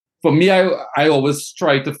for me, I always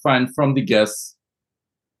try to find from the guests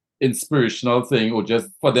inspirational thing, or just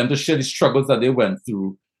for them to share the struggles that they went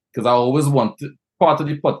through. Because I always want part of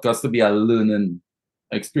the podcast to be a learning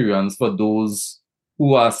experience for those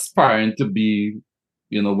who are aspiring to be,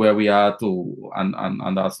 where we are to,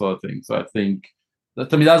 and that sort of thing. So I think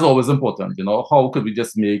that, to me, that's always important. How could we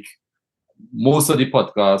just make most of the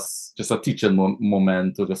podcasts just a teaching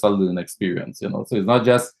moment or just a learning experience? So it's not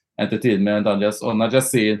just entertainment and not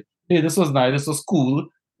just saying, hey, this was nice, this was cool.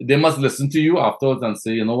 They must listen to you afterwards and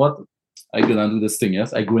say, you know what, I go and do this thing.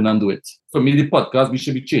 Yes, I go in and do it. For me, the podcast, we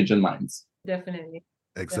should be changing minds. Definitely.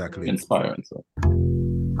 Exactly. Inspiring. So.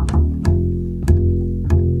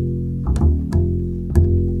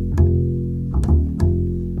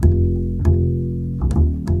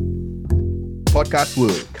 Podcast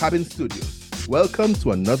World, Cabin Studios. Welcome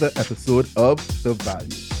to another episode of The Value,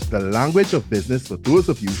 the language of business for those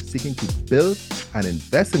of you seeking to build and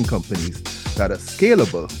invest in companies that are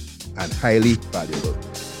scalable and highly valuable.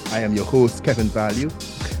 I am your host, Kevin Value.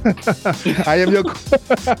 I am your host,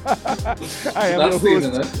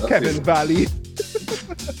 Kevin Value,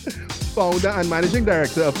 founder and managing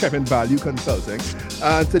director of Kevin Value Consulting.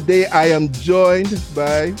 And today I am joined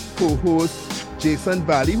by co-host Jason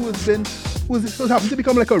Valley, who happened to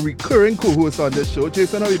become like a recurring co-host on this show.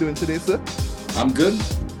 Jason, how are you doing today, sir? I'm good.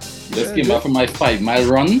 Just came back from my 5-mile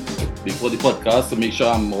run before the podcast to make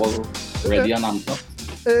sure I'm all ready and amped up.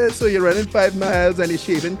 So you're running 5 miles and you're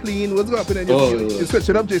shaving clean. What's happening? You switch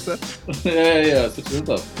it up, Jason? yeah, switch it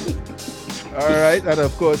up. All right. And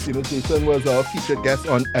of course, Jason was our featured guest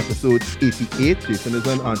on episode 88. Jason is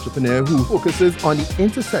an entrepreneur who focuses on the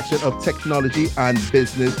intersection of technology and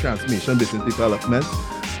business transformation, business development.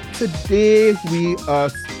 Today, we are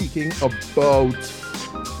speaking about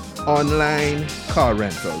online car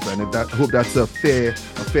rentals. And I hope that's a fair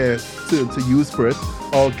term to use for it.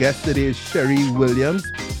 Our guest today is Cherie Williams,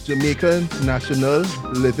 Jamaican national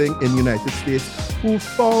living in United States, who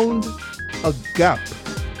found a gap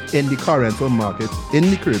in the car rental market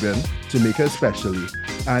in the Caribbean, Jamaica especially,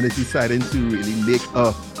 and is deciding to really make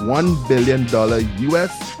a $1 billion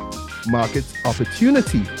US market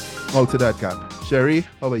opportunity out of that gap. Cherie,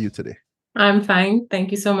 how are you today? I'm fine.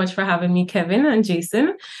 Thank you so much for having me, Kevin and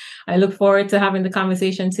Jason. I look forward to having the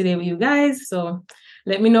conversation today with you guys. So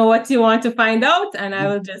let me know what you want to find out, and I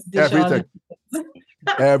will just dish everything.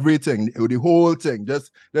 Everything, the whole thing.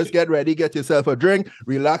 Just get ready, get yourself a drink,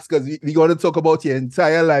 relax, because we're going to talk about your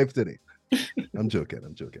entire life today. I'm joking. I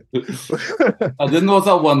didn't know it's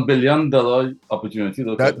a $1 billion opportunity.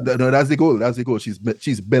 No, that's the goal. That's the goal.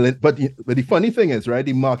 She's billing. But the funny thing is, right,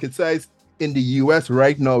 the market size in the US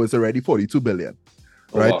right now is already 42 billion.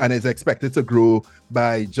 Right. Oh, wow. And it's expected to grow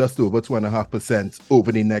by just over 2.5%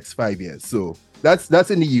 over the next 5 years. So that's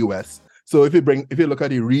in the US. So if you look at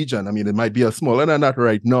the region, I mean, it might be a smaller than that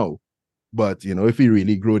right now. But, if you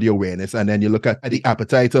really grow the awareness, and then you look at the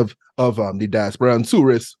appetite of the diaspora and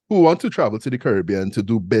tourists who want to travel to the Caribbean to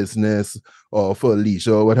do business or for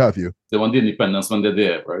leisure or what have you. They want the independence when they're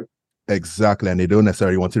there, right? Exactly. And they don't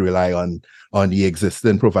necessarily want to rely on the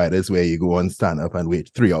existing providers where you go and stand up and wait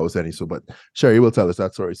 3 hours and so. But Cherie will tell us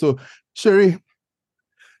that story. So, Cherie,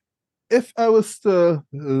 if I was to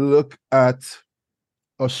look at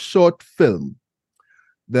a short film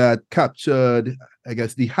that captured, I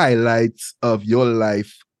guess, the highlights of your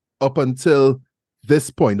life up until this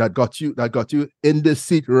point, that got you in the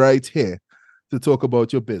seat right here to talk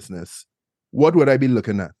about your business, what would I be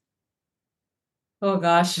looking at? Oh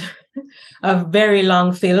gosh, a very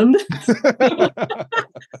long film.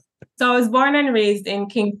 So I was born and raised in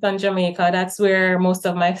Kingston, Jamaica. That's where most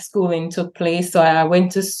of my schooling took place. So I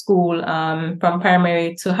went to school from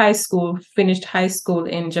primary to high school, finished high school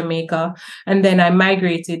in Jamaica, and then I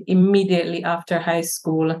migrated immediately after high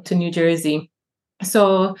school to New Jersey.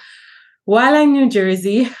 So while in New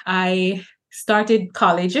Jersey, I started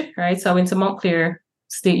college, right? So I went to Montclair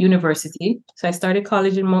State University. So I started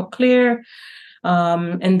college in Montclair.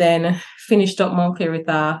 And then finished up Montclair with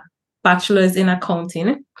a bachelor's in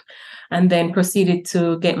accounting, and then proceeded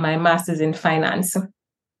to get my master's in finance.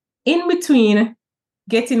 In between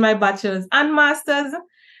getting my bachelor's and master's,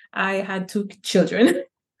 I had 2 children.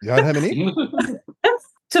 You had how many?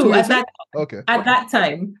 2 at that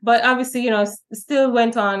time. But obviously, still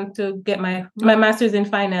went on to get my master's in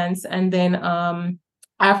finance. And then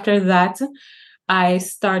after that, I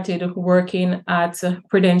started working at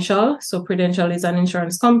Prudential. So Prudential is an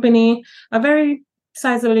insurance company, a very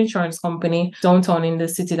sizable insurance company downtown in the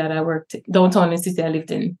city that I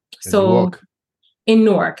lived in. In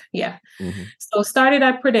Newark, yeah. Mm-hmm. So started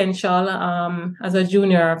at Prudential as a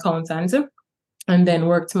junior accountant, and then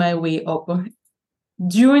worked my way up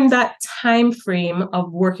during that time frame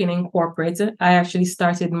of working in corporate, I actually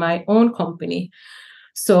started my own company.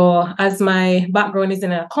 So as my background is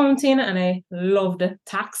in accounting and I loved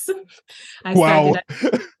tax, I Wow.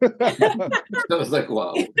 started. I was like,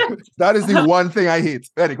 wow. That is the one thing I hate.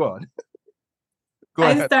 Very go on. Go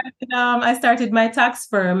ahead. I started my tax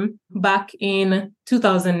firm back in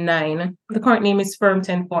 2009. The current name is Firm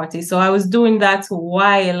 1040. So I was doing that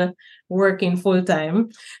while working full time.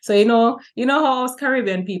 So you know how us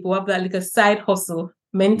Caribbean people have that like a side hustle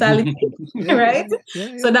mentality, right?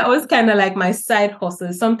 Yeah. So that was kind of like my side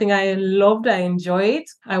hustle, something I loved, I enjoyed.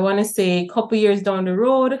 I want to say a couple years down the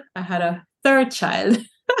road, I had a third child.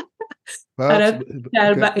 Had a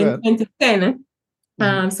child back in 2010.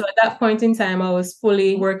 So at that point in time, I was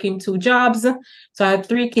fully working 2 jobs. So I had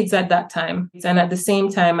 3 kids at that time. And at the same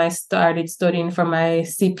time, I started studying for my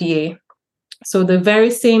CPA. So the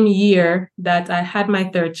very same year that I had my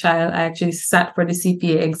third child, I actually sat for the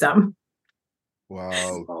CPA exam.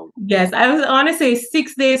 Wow. Yes, I want to say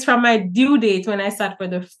 6 days from my due date when I sat for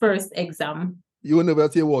the first exam. You wouldn't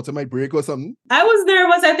about your water might break or something? I was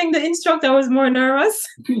nervous. I think the instructor was more nervous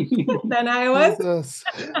than I was.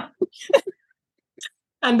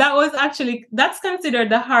 And that's considered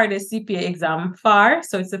the hardest CPA exam far.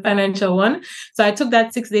 So it's a financial one. So I took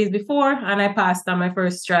that 6 days before and I passed on my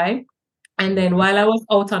first try. And then while I was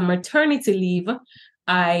out on maternity leave,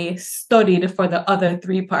 I studied for the other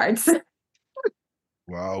 3 parts.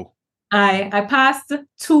 Wow. I passed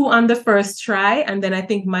 2 on the first try. And then I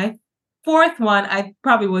think my 4th one, I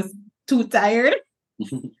probably was too tired.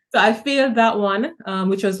 So I failed that one,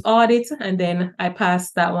 which was audit, and then I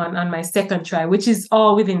passed that one on my second try, which is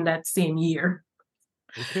all within that same year.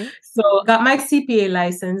 Okay. So got my CPA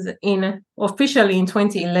license officially in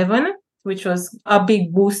 2011, which was a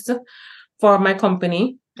big boost for my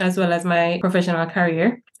company as well as my professional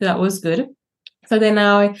career. So that was good. So then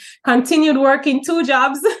I continued working 2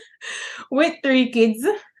 jobs with 3 kids.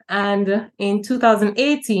 And in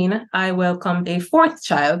 2018, I welcomed a 4th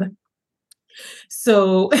child.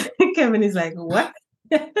 So Kevin is like, what?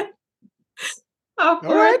 All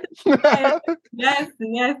right. Yes.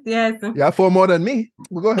 Yeah, 4 more than me.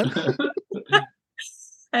 Well, go ahead.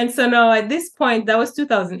 And so now at this point, that was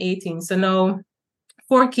 2018. So now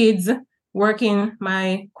 4 kids working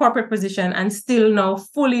my corporate position and still now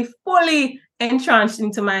fully entrenched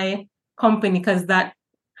into my company because that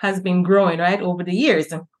has been growing, right, over the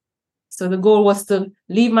years. So the goal was to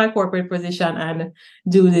leave my corporate position and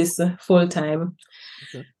do this full time.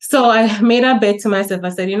 Okay. So I made a bet to myself. I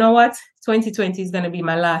said, you know what? 2020 is going to be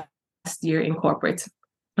my last year in corporate.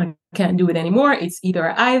 I can't do it anymore. It's either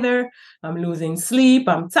or either. I'm losing sleep.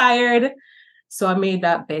 I'm tired. So I made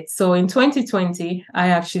that bet. So in 2020, I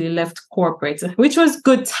actually left corporate, which was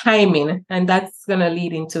good timing. And that's going to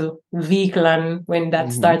lead into vehicle and when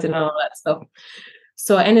that started and all that stuff.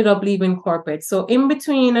 So I ended up leaving corporate. So in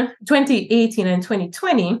between 2018 and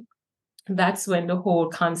 2020, that's when the whole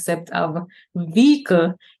concept of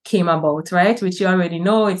vehicle came about, right? Which you already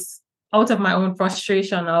know. It's out of my own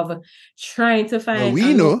frustration of trying to find. Well,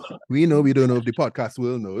 we know. We don't know if the podcast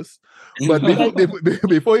world knows. But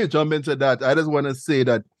before you jump into that, I just want to say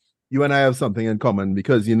that you and I have something in common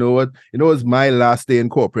because you know what? You know, it was my last day in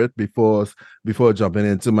corporate before jumping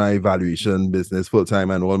into my valuation business full-time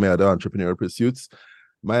and all my other entrepreneurial pursuits.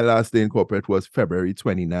 My last day in corporate was February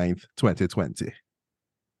 29th, 2020.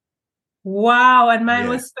 Wow. And mine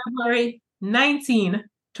was February 19,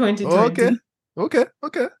 2020. Okay.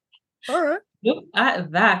 All right. Look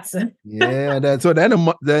at that. Yeah.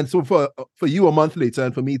 So for you a month later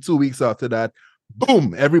and for me 2 weeks after that,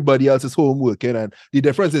 boom, everybody else is home working. And the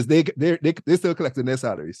difference is they still collecting their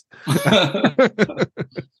salaries.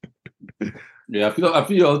 Yeah, I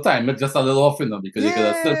feel all the time, it's just a little off, because you could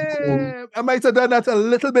have still. I might have done that a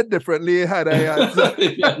little bit differently had I had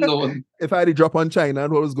if I had to drop on China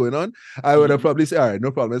and what was going on, I would have probably said, all right, no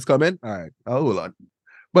problem, it's coming. All right, I'll hold on.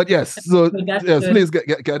 But yes, so yes, please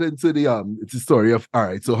get into the story of all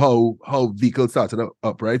right. So how vehicle started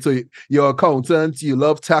up, right? So you're an accountant, you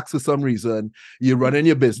love tax for some reason, you're running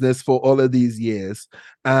your business for all of these years,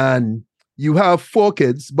 and you have 4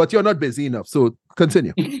 kids, but you're not busy enough. So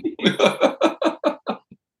continue.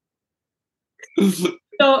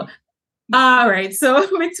 So, all right. So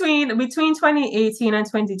between 2018 and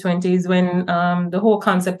 2020 is when the whole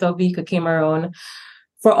concept of vehicle came around.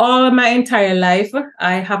 For all my entire life,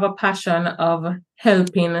 I have a passion of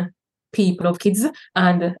helping people, kids,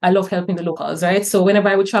 and I love helping the locals, right? So whenever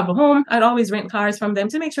I would travel home, I'd always rent cars from them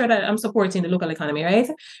to make sure that I'm supporting the local economy, right?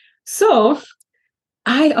 So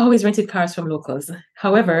I always rented cars from locals.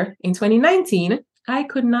 However, in 2019, I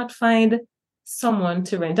could not find someone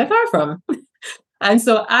to rent a car from. And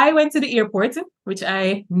so I went to the airport, which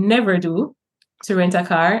I never do, to rent a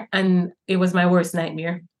car. And it was my worst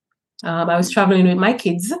nightmare. I was traveling with my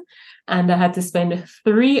kids and I had to spend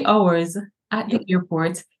 3 hours at the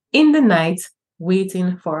airport in the night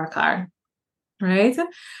waiting for a car. Right.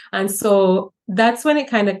 And so that's when it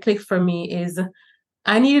kind of clicked for me is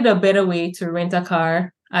I needed a better way to rent a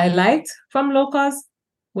car I liked from locals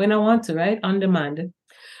when I want to, right? On demand.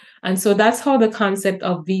 And so that's how the concept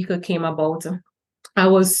of vehicle came about. I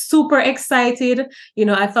was super excited.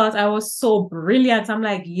 I thought I was so brilliant. I'm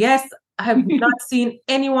like, yes, I have not seen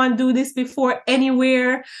anyone do this before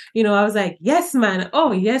anywhere. I was like, yes, man.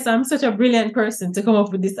 Oh, yes, I'm such a brilliant person to come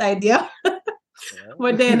up with this idea.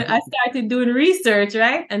 But then I started doing research,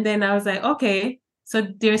 right? And then I was like, okay, so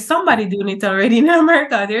there's somebody doing it already in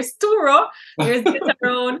America. There's Turo, there's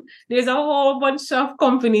Getaround, there's a whole bunch of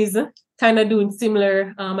companies kind of doing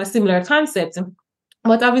a similar concept.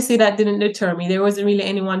 But obviously that didn't deter me. There wasn't really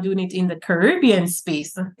anyone doing it in the Caribbean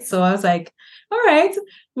space. So I was like, all right,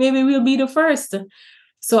 maybe we'll be the first.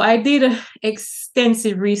 So I did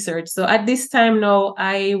extensive research. So at this time now,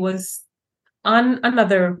 I was on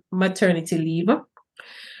another maternity leave.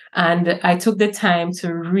 And I took the time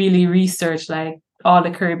to really research like all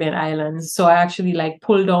the Caribbean islands. So I actually like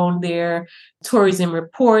pulled down their tourism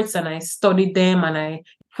reports and I studied them and I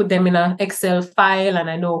put them in an Excel file and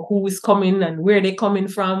I know who's coming and where they're coming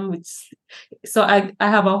from. So I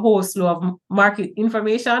have a whole slew of market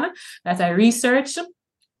information that I researched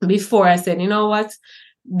before I said, you know what,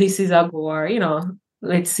 this is a go, or,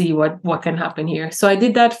 let's see what can happen here. So I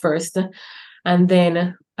did that first. And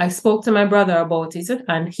then I spoke to my brother about it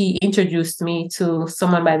and he introduced me to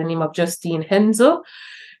someone by the name of Justine Henzel.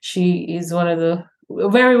 She is one of the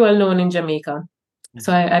very well known in Jamaica.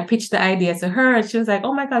 So I pitched the idea to her and she was like,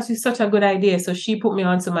 oh my gosh, it's such a good idea. So she put me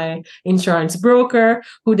onto my insurance broker,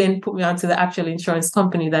 who then put me onto the actual insurance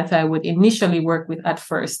company that I would initially work with at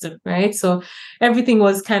first, right? So everything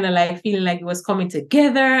was kind of like feeling like it was coming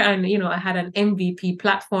together and, I had an MVP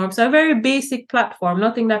platform. So a very basic platform,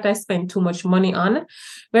 nothing that I spent too much money on,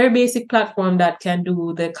 very basic platform that can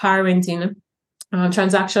do the car renting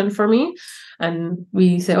transaction for me. And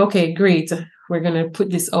we said, okay, great. We're going to put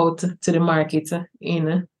this out to the market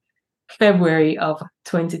in February of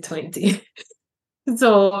 2020.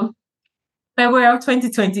 So February of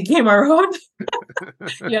 2020 came around.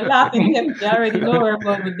 You're laughing. You already know where I'm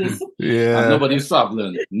going with this. Yeah. And nobody's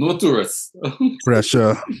traveling. No tourists.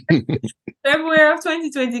 Pressure. February of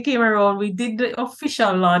 2020 came around. We did the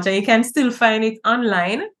official launch and you can still find it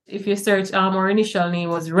online. If you search, our initial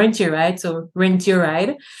name was Rent Your Ride. So Rent Your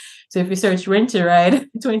Ride. So if you search Rent Your Ride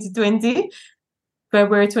 2020,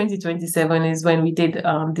 February 2027 is when we did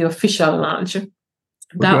the official launch.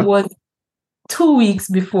 That was 2 weeks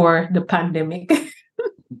before the pandemic.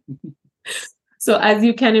 So as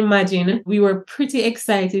you can imagine, we were pretty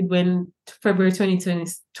excited when February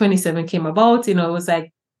 2027 came about. It was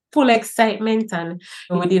like full excitement and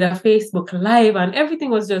we did a Facebook Live and everything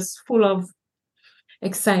was just full of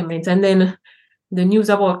excitement. And then the news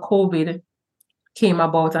about COVID came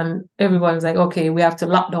about and everyone was like, okay, we have to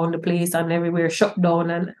lock down the place and everywhere shut down.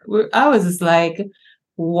 And I was just like,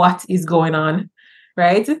 what is going on,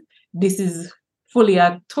 right? This is fully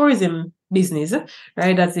a tourism business,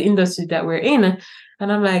 right? That's the industry that we're in.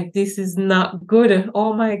 And I'm like, this is not good.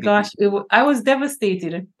 Oh my gosh. I was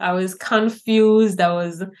devastated. I was confused.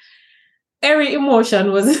 Every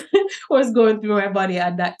emotion was going through my body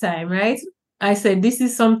at that time, right? I said, this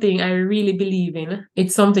is something I really believe in.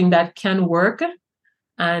 It's something that can work.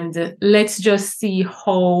 And let's just see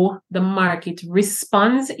how the market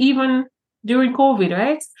responds, even during COVID,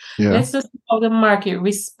 right? Yeah. Let's just see how the market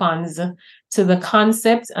responds to the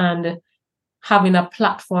concept and having a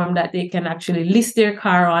platform that they can actually list their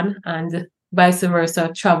car on, and vice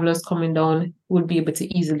versa, travelers coming down would be able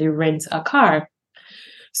to easily rent a car.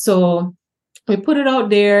 So we put it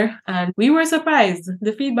out there and we were surprised.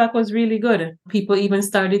 The feedback was really good. People even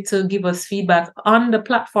started to give us feedback on the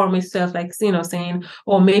platform itself, like, saying,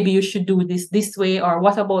 oh, maybe you should do this way, or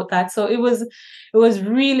what about that? So it was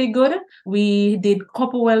really good. We did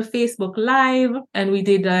Couplewell Facebook Live and we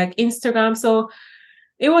did like Instagram. So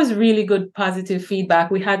it was really good, positive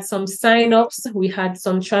feedback. We had some signups, we had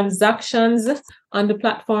some transactions on the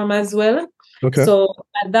platform as well. Okay. So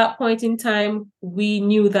at that point in time, we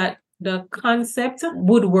knew that the concept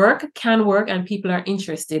would work, can work, and people are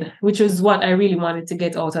interested, which is what I really wanted to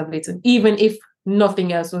get out of it, even if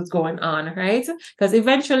nothing else was going on, right? Because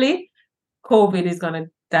eventually COVID is going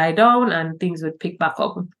to die down and things would pick back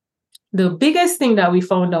up. The biggest thing that we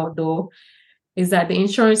found out, though, is that the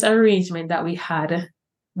insurance arrangement that we had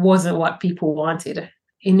wasn't what people wanted.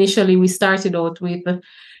 initially we started out with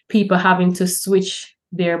people having to switch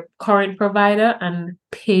their current provider and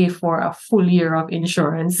pay for a full year of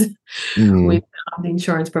insurance with the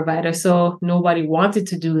insurance provider. So nobody wanted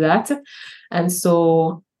to do that. And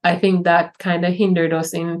so I think that kind of hindered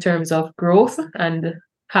us in terms of growth and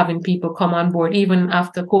having people come on board. Even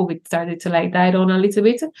after COVID started to like die down a little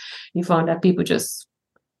bit, you found that people just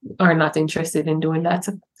are not interested in doing that.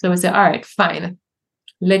 So we said, all right, fine.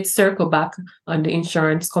 Let's circle back on the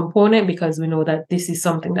insurance component because we know that this is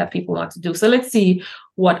something that people want to do. So let's see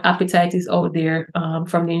what appetite is out there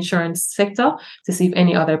from the insurance sector to see if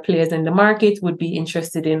any other players in the market would be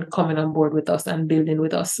interested in coming on board with us and building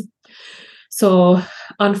with us. So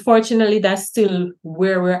unfortunately, that's still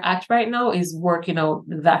where we're at right now, is working out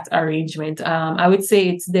that arrangement. I would say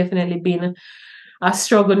it's definitely been a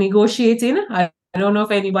struggle negotiating. I don't know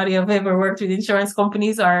if anybody have ever worked with insurance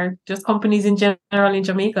companies or just companies in general in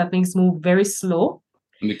Jamaica. Things move very slow.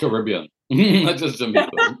 In the Caribbean, not just Jamaica.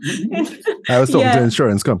 I was talking to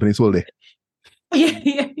insurance companies all day.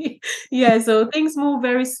 Yeah. So things move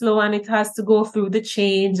very slow, and it has to go through the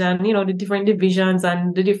change and, you know, the different divisions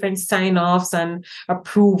and the different sign-offs and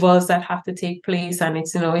approvals that have to take place. And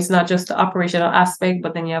it's, you know, it's not just the operational aspect,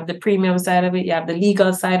 but then you have the premium side of it, you have the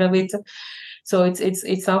legal side of it. So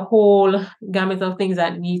it's a whole gamut of things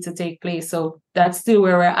that need to take place. So that's still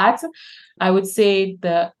where we're at. I would say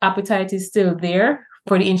the appetite is still there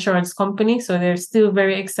for the insurance company. So they're still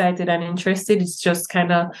very excited and interested. It's just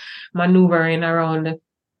kind of maneuvering around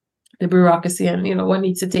the bureaucracy and, you know, what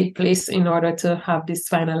needs to take place in order to have this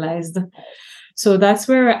finalized. So that's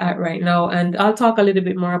where we're at right now. And I'll talk a little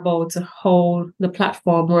bit more about how the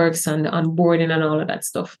platform works and onboarding and all of that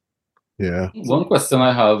stuff. Yeah. One question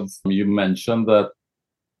I have, you mentioned that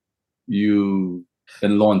you,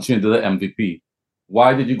 in launching into the MVP,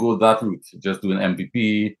 why did you go that route? Just doing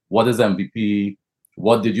MVP? What is MVP?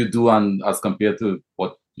 What did you do and as compared to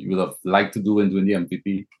what you would have liked to do in doing the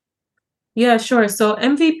MVP? Yeah, sure. So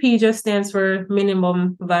MVP just stands for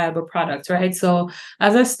minimum viable product, right? So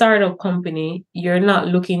as a startup company, you're not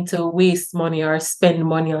looking to waste money or spend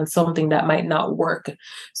money on something that might not work.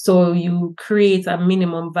 So you create a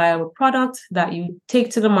minimum viable product that you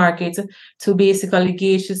take to the market to basically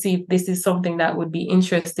gauge to see if this is something that would be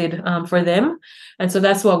interested for them. And so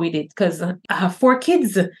that's what we did, because I have 4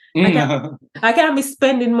 kids. I can't be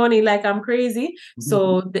spending money like I'm crazy.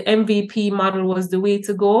 So the MVP model was the way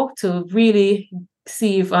to go to really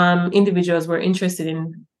see if individuals were interested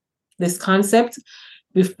in this concept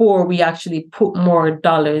before we actually put more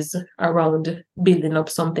dollars around building up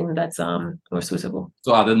something that's more suitable.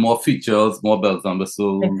 So added more features, more bells and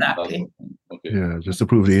whistles. Exactly. Okay. Yeah, just to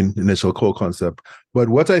prove the initial core concept. But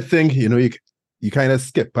what I think, you know, you kind of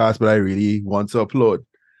skip past, but I really want to applaud,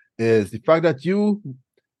 is the fact that your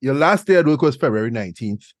last day at work was February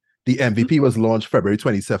 19th. The MVP was launched February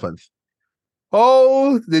 27th.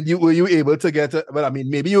 Oh, were you able to get it? Well, I mean,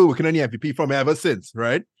 maybe you were working on the MVP from ever since,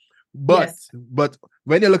 right? But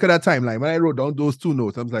when you look at that timeline, when I wrote down those 2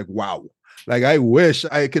 notes, I was like, wow. Like, I wish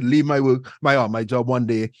I could leave my work, my job one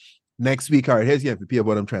day. Next week, all right, here's the MVP of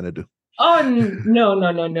what I'm trying to do. Oh,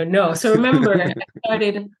 no. So remember,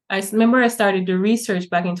 I started the research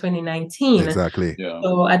back in 2019. Exactly. Yeah.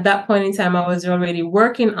 So at that point in time, I was already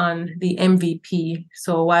working on the MVP.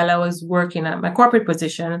 So while I was working at my corporate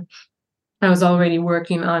position, I was already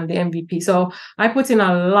working on the MVP. So I put in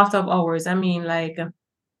a lot of hours. I mean, like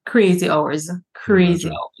crazy hours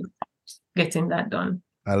getting that done.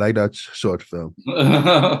 I like that short film.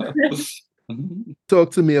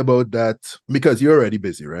 Talk to me about that, because you're already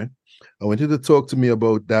busy, right? I want you to talk to me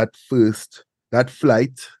about that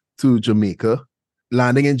flight to Jamaica,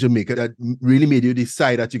 landing in Jamaica, that really made you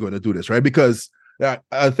decide that you're going to do this, right? Because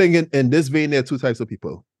I think in this vein, there are 2 types of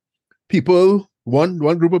people. One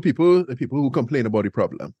group of people, the people who complain about the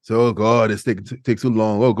problem. So, oh God, it takes too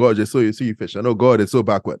long. Oh God, just so you see you fish. And oh God, it's so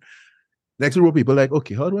backward. Next group of people like,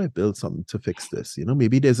 okay, how do I build something to fix this? You know,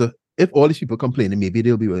 maybe if all these people complaining, maybe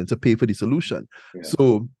they'll be willing to pay for the solution. Yeah.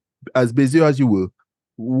 So as busy as you were,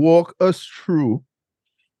 walk us through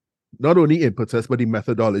not only impetus, but the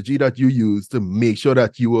methodology that you use to make sure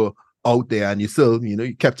that you were out there and you still, you know,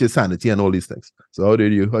 you kept your sanity and all these things. So how do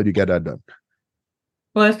you get that done?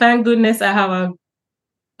 Well, thank goodness I have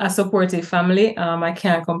a supportive family. I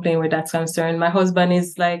can't complain with that concern. My husband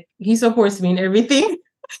is like, he supports me in everything.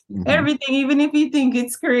 Everything, even if you think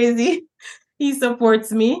it's crazy, he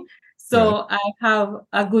supports me. So I have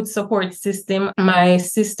a good support system. My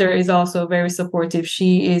sister is also very supportive.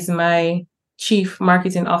 She is my chief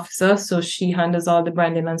marketing officer. So she handles all the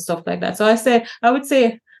branding and stuff like that. So I would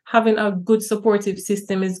say having a good supportive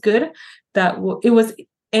system is good. That it was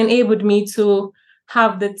enabled me to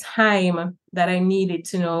have the time that I needed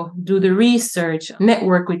to, do the research,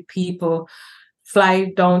 network with people,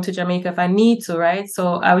 fly down to Jamaica if I need to, right?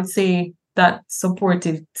 So I would say that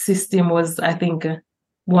supportive system was, I think,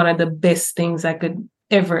 one of the best things I could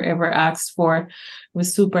ever ask for. It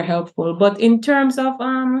was super helpful. But in terms of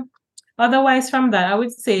otherwise from that, I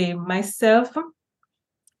would say myself,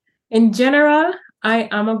 in general, I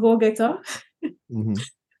am a go-getter. Mm-hmm.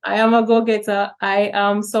 I am a go-getter. I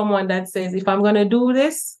am someone that says, if I'm going to do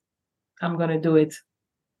this, I'm going to do it.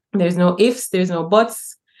 There's no ifs, there's no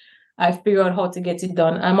buts. I figure out how to get it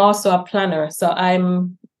done. I'm also a planner. So I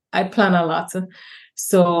plan a lot.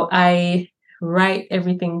 So I write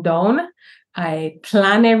everything down. I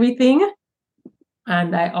plan everything.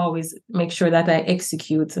 And I always make sure that I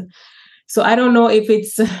execute. So I don't know if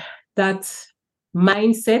it's that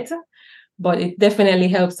mindset, but it definitely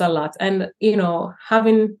helps a lot. And,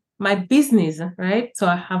 having my business, right? So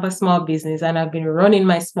I have a small business and I've been running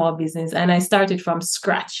my small business and I started from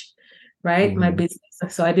scratch, right? My business.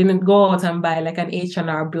 So I didn't go out and buy like an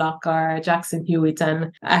H&R Block or Jackson Hewitt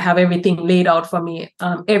and I have everything laid out for me.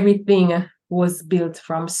 Everything was built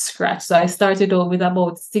from scratch. So I started out with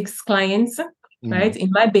about 6 clients, right? In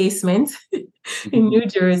my basement in New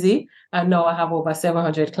Jersey. And now I have over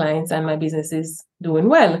 700 clients and my business is doing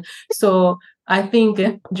well. So I think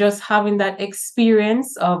just having that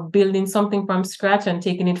experience of building something from scratch and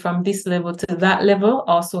taking it from this level to that level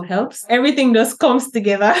also helps. Everything just comes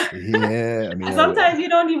together. Yeah. I mean, sometimes you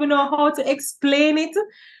don't even know how to explain it,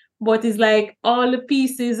 but it's like all the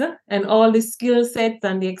pieces and all the skill sets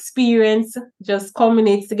and the experience just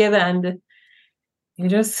culminates together and you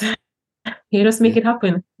just make it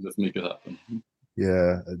happen. Just make it happen.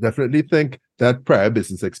 Yeah, I definitely think that prior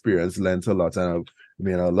business experience lends a lot. And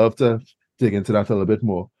I'd love to dig into that a little bit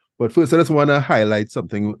more. But first, I just want to highlight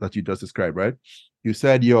something that you just described, right? You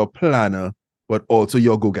said you're a planner, but also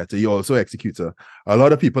you're a go-getter. You're also an executor. A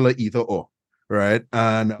lot of people are either or, right?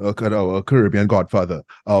 And look at our Caribbean godfather,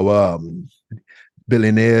 our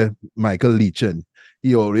billionaire Michael Leachin.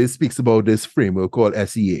 He always speaks about this framework called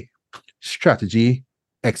SEA, strategy,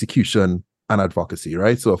 execution, and advocacy,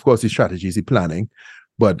 right? So of course the strategy is the planning,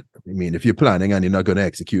 but if you're planning and you're not going to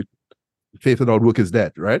execute, faith without work is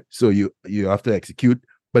dead, right? So you have to execute,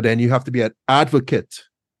 but then you have to be an advocate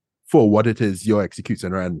for what it is you're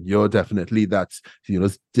executing, right? And you're definitely that's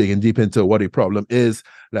digging deep into what a problem is,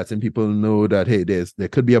 letting people know that hey, there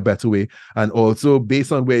could be a better way, and also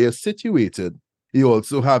based on where you're situated, you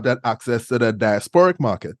also have that access to the diasporic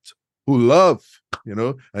market who love, I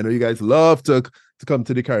know you guys love to come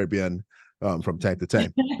to the Caribbean. From time to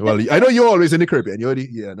time. Well, I know you're always in the Caribbean.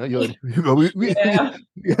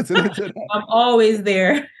 I'm always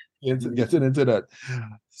there. Getting into that.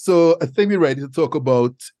 So I think we're ready to talk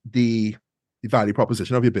about the value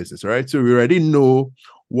proposition of your business, right? So we already know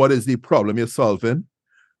what is the problem you're solving.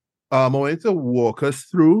 I want you to walk us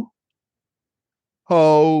through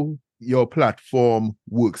how your platform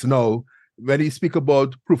works. Now, when you speak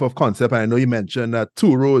about proof of concept, I know you mentioned that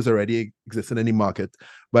Turo is already existing in the market,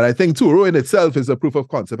 but I think Turo in itself is a proof of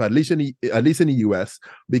concept, at least in the US,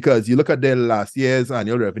 because you look at their last year's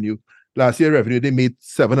annual revenue. Last year revenue, they made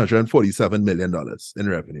 $747 million in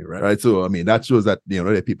revenue, right? So, that shows that, there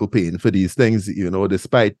are people paying for these things,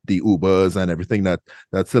 despite the Ubers and everything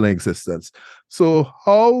that's still in existence. So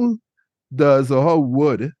how would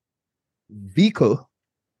the vehicle,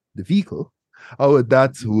 how would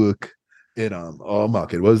that work in our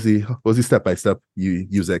market? What's the step-by-step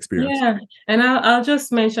user experience? Yeah, and I'll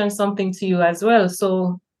just mention something to you as well.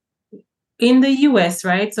 So in the US,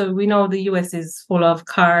 right? So we know the US is full of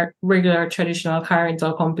regular traditional car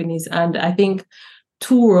rental companies. And I think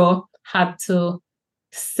Turo had to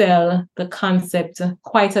sell the concept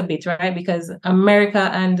quite a bit, right? Because America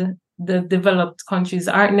and the developed countries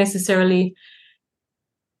aren't necessarily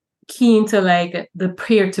keen to like the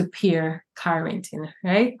peer-to-peer car renting,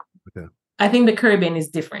 right? Okay. I think the Caribbean is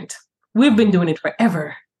different. We've been doing it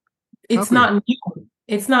forever. It's not new.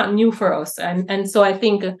 It's not new for us. And so I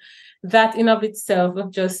think that in of itself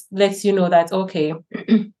just lets you know that, okay,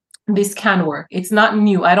 this can work. It's not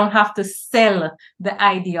new. I don't have to sell the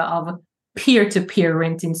idea of peer-to-peer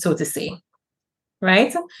renting, so to say,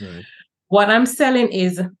 right? What I'm selling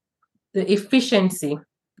is the efficiency,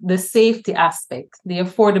 the safety aspect, the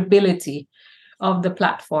affordability of the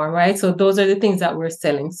platform, right? So those are the things that we're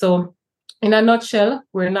selling. So in a nutshell,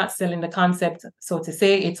 we're not selling the concept, so to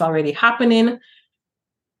say. It's already happening.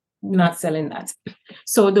 Not selling that.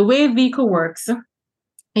 So the way Vehicle works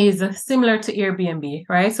is similar to Airbnb,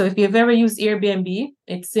 right? So if you've ever used Airbnb,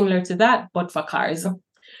 it's similar to that, but for cars.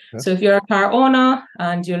 So if you're a car owner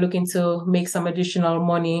and you're looking to make some additional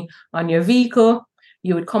money on your vehicle,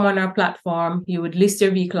 you would come on our platform, you would list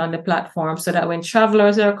your vehicle on the platform so that when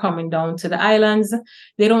travelers are coming down to the islands,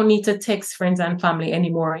 they don't need to text friends and family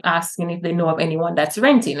anymore asking if they know of anyone that's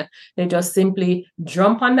renting. They just simply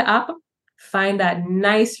jump on the app, find that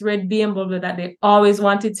nice red BMW that they always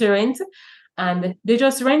wanted to rent, and they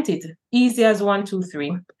just rent it. Easy as 1, 2,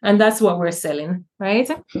 3. And that's what we're selling, right?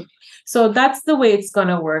 So that's the way it's going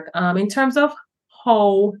to work. In terms of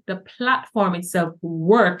how the platform itself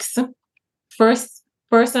works, first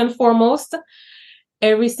and foremost,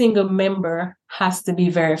 every single member has to be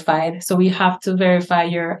verified. So we have to verify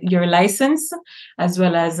your license as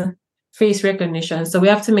well as face recognition. So we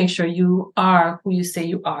have to make sure you are who you say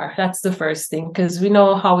you are. That's the first thing, because we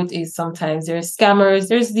know how it is sometimes. There's scammers.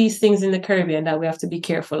 There's these things in the Caribbean that we have to be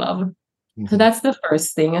careful of. Mm-hmm. So that's the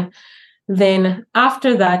first thing. Then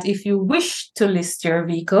after that, if you wish to list your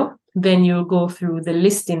vehicle, then you'll go through the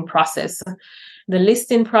listing process. The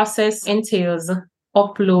listing process entails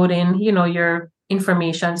uploading, your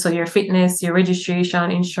information, so your fitness, your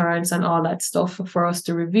registration, insurance, and all that stuff for us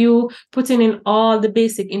to review, putting in all the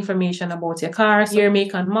basic information about your car, your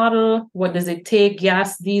make and model, what does it take,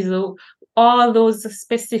 gas, diesel, all those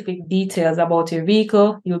specific details about your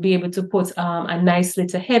vehicle. You'll be able to put a nice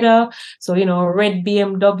little header. So, red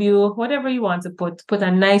BMW, whatever you want to put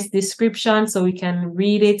a nice description so we can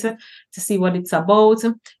read it to see what it's about.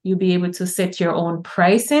 You'll be able to set your own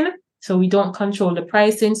pricing. So we don't control the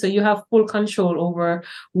pricing. So you have full control over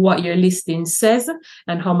what your listing says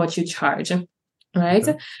and how much you charge, right?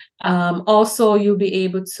 Okay. Also, you'll be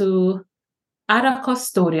able to add a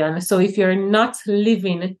custodian. So if you're not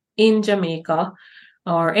living in Jamaica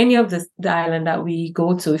or any of the island that we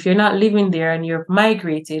go to, if you're not living there and you're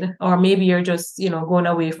migrated, or maybe you're just, going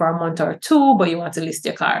away for a month or 2, but you want to list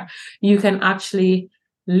your car, you can actually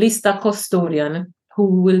list a custodian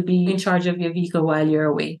who will be in charge of your vehicle while you're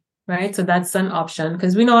away. Right. So that's an option,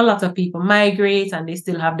 because we know a lot of people migrate and they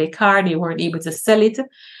still have their car. They weren't able to sell it.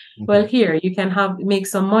 Mm-hmm. Well, here you can make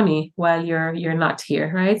some money while you're not here.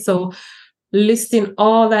 Right. So listing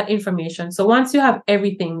all that information. So once you have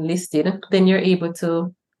everything listed, then you're able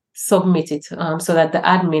to submit it so that the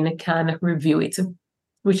admin can review it,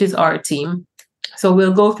 which is our team. So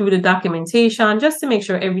we'll go through the documentation just to make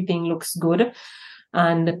sure everything looks good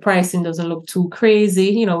and the pricing doesn't look too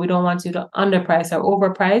crazy. We don't want you to underprice or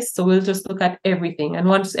overprice. So we'll just look at everything. And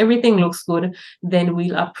once everything looks good, then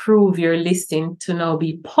we'll approve your listing to now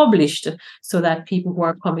be published so that people who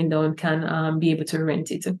are coming down can be able to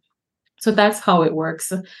rent it. So that's how it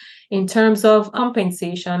works. In terms of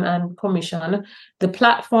compensation and commission, the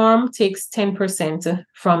platform takes 10%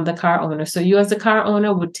 from the car owner. So you as the car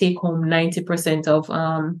owner would take home 90%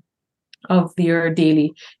 of your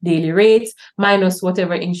daily rates, minus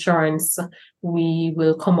whatever insurance we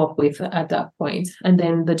will come up with at that point. And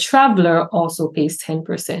then the traveler also pays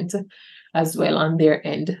 10% as well on their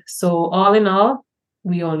end. So all in all,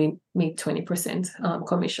 we only make 20%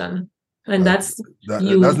 commission. And that's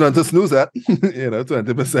not to snooze at.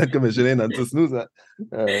 20% commission ain't not to snooze at.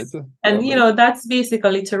 All right. And that's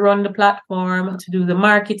basically to run the platform, to do the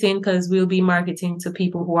marketing, because we'll be marketing to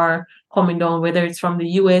people who are coming down, whether it's from the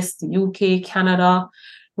US, the UK, Canada,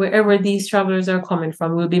 wherever these travelers are coming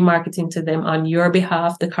from, we'll be marketing to them on your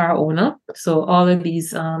behalf, the car owner. So all of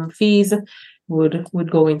these fees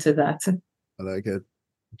would go into that. I like it.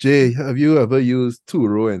 Jay, have you ever used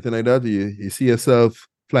Turo or anything like that? Do you see yourself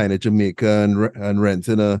flying to Jamaica and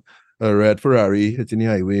renting a red Ferrari hitting the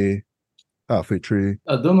highway halfway through?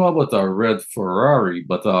 I don't know about a red Ferrari,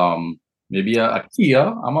 but maybe a Kia.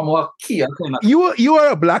 I'm a more Kia kind of. You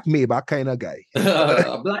are a black Maybach kind of guy.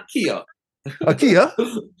 A black Kia. A Kia?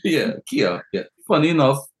 Yeah, Kia. Yeah. Funny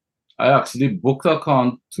enough, I actually booked a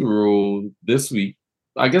Turo this week.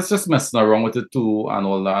 I guess just messing around with it too and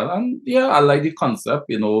all that. And yeah, I like the concept.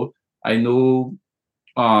 I know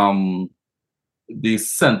the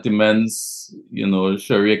sentiments,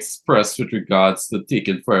 Cherie expressed with regards to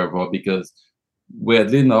taking forever, because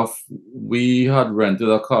weirdly enough, we had rented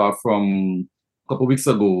a car from a couple of weeks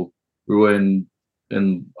ago. We were in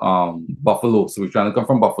Buffalo, so we were trying to come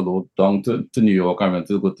from Buffalo down to New York and went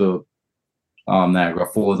to go to Niagara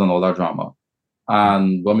Falls and all that drama.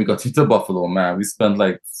 And when we got into Buffalo, man, we spent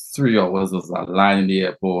like 3 hours. There was a line in the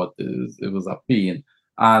airport. It was a pain.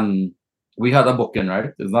 And we had a booking,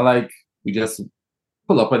 right? It's not like we just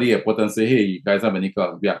pull up at the airport and say, hey, you guys have any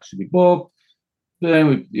cars? We actually booked.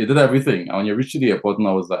 Then you did everything. And when you reach the airport, and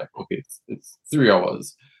I was like, okay, it's 3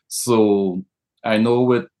 hours. So I know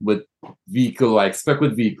with vehicle, I expect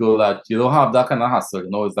with vehicle that you don't have that kind of hassle.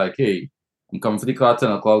 It's like, hey, I'm coming for the car at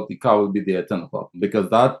 10 o'clock. The car will be there at 10 o'clock. Because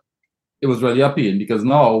it was really a pain, because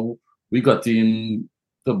now we got in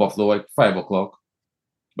to Buffalo at 5 o'clock.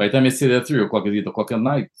 by the time you stay there 3 o'clock, it's 8 o'clock at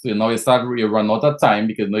night. So now you run out of time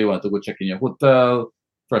because now you want to go check in your hotel,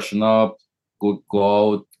 freshen up, go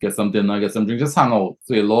out, get some dinner, get some drink, just hang out.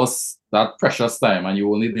 So you lost that precious time and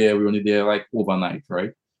we're only there like overnight,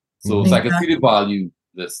 right? So, so I can see the value.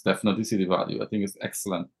 This definitely see the value. I think it's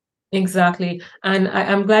excellent. Exactly. And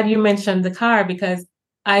I'm glad you mentioned the car, because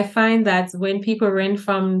I find that when people rent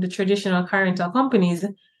from the traditional car rental companies,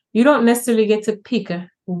 you don't necessarily get to pick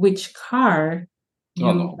which car you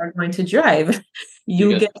are going to drive.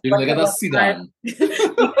 You're gonna get a sedan.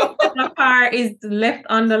 The car is left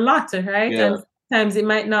on the lot, right? Yeah. And sometimes it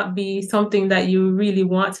might not be something that you really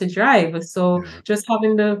want to drive. So just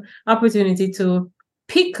having the opportunity to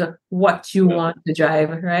pick what you want to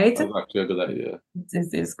drive, right? That's actually a good idea.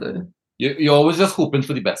 This is good. You're always just hoping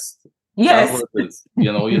for the best. Yes. That's what it is.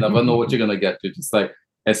 You know, you never know what you're gonna get. You're just like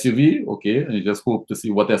SUV, okay, and you just hope to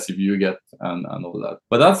see what SUV you get and all that.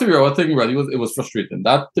 But that's the real thing. Really, it was frustrating.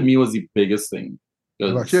 That to me was the biggest thing.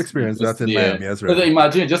 I've actually experienced that in Miami as well.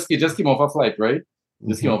 Imagine you just came off a flight, right? You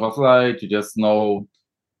just came off a flight. You just know.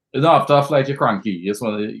 After a flight, you're cranky. You just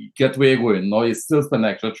want to get where you're going. No, you still spend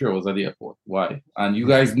extra 3 hours at the airport. Why? And you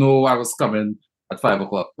guys know I was coming at 5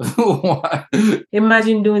 o'clock. Why?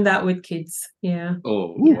 Imagine doing that with kids. Yeah.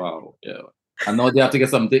 Oh, wow. Yeah. And now they have to get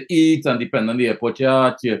something to eat, and depending on the airport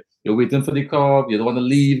you're waiting for the car. You don't want to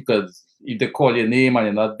leave because if they call your name and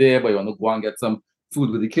you're not there, but you want to go and get some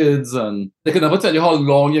food with the kids, and they can never tell you how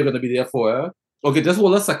long you're going to be there for. Eh? Okay, just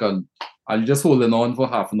hold a second. And you're just holding on for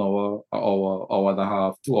half an hour, hour and a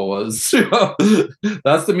half, 2 hours.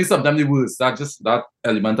 That's to me sometimes the worst. That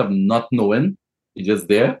element of not knowing. You're just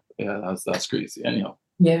there. Yeah, that's crazy. Anyhow.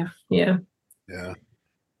 Yeah.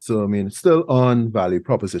 So, I mean, still on value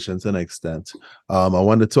propositions to an extent. I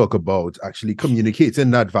want to talk about actually communicating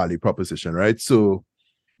that value proposition, right? So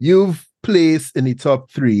you've placed in the top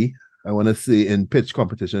 3, I want to say, in pitch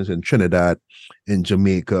competitions in Trinidad, in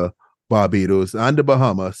Jamaica, Barbados, and the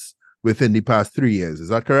Bahamas within the past 3 years. Is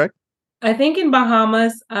that correct? I think in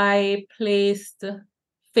Bahamas, I placed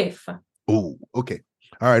 5th. Oh, okay.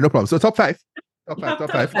 All right, no problem. So top 5. Top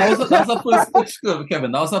five. That was the first pitch,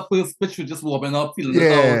 Kevin. That was the first pitch. We're just warming up, feeling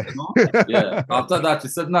it out. You know? Yeah. After that, you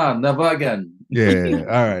said, "Nah, never again." Yeah.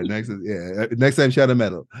 All right. Next time she had a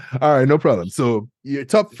medal. All right, no problem. So your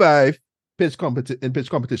top 5 pitch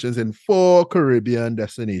competitions in 4 Caribbean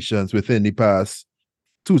destinations within the past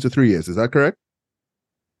 2 to 3 years. Is that correct?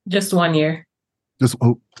 Just 1 year. Just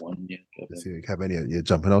 1 year. See, Kevin, you're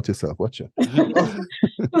jumping out yourself. Watch it.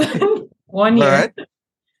 1 year. All right.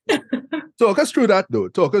 Talk us through that, though.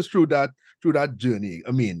 Talk us through that journey.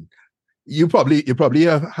 I mean, you probably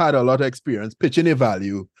have had a lot of experience pitching a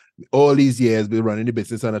value all these years, been running the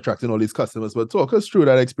business and attracting all these customers. But talk us through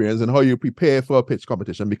that experience and how you prepare for a pitch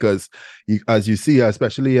competition, because as you see,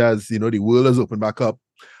 especially as the world has opened back up,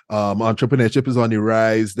 entrepreneurship is on the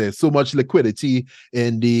rise. There's so much liquidity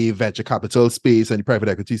in the venture capital space and the private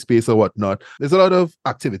equity space or whatnot. There's a lot of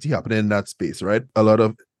activity happening in that space, right? A lot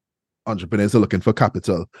of entrepreneurs are looking for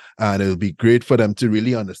capital, and it'll be great for them to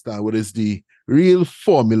really understand what is the real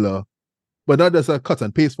formula, but not just a cut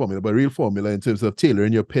and paste formula, but real formula in terms of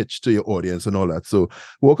tailoring your pitch to your audience and all that. So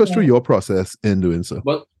walk us through your process in doing so.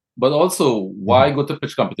 But also, why go to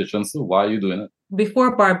pitch competitions? So why are you doing it?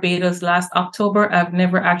 Before Barbados last October, I've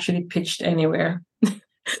never actually pitched anywhere.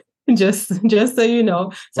 just so you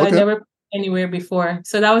know. So okay. I never pitched anywhere before.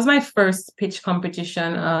 So that was my first pitch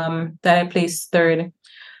competition that I placed 3rd.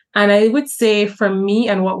 And I would say for me,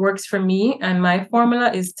 and what works for me and my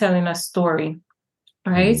formula is telling a story,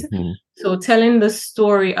 right? Mm-hmm. So telling the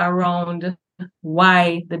story around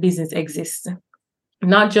why the business exists,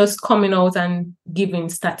 not just coming out and giving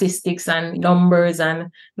statistics and numbers,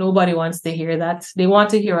 and nobody wants to hear that. They want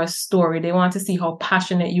to hear a story. They want to see how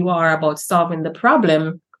passionate you are about solving the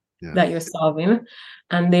problem that you're solving.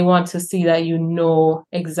 And they want to see that you know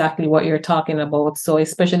exactly what you're talking about. So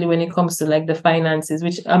especially when it comes to like the finances,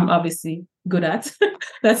 which I'm obviously good at.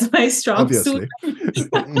 That's my strong suit.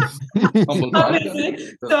 Obviously.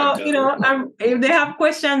 So, if they have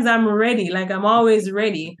questions, I'm ready. Like I'm always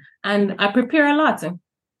ready. And I prepare a lot.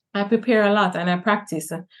 And I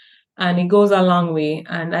practice. And it goes a long way.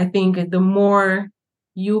 And I think the more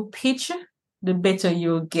you pitch, the better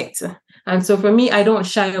you'll get. And so for me, I don't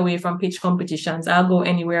shy away from pitch competitions. I'll go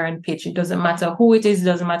anywhere and pitch. It doesn't matter who it is. It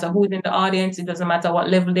doesn't matter who's in the audience. It doesn't matter what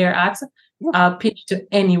level they're at. I'll pitch to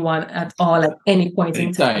anyone at all at any point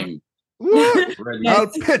in time.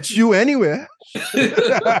 I'll pitch you anywhere.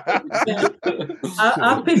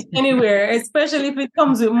 I'll pitch anywhere, especially if it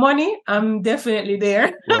comes with money. I'm definitely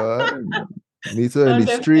there. Meet her in I'm the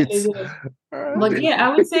definitely streets. there. But yeah,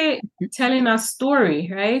 I would say telling a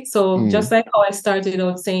story, right? So just like how I started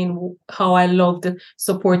out saying how I loved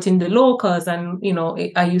supporting the locals, and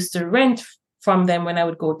I used to rent from them when I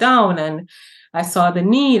would go down, and I saw the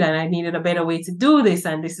need and I needed a better way to do this,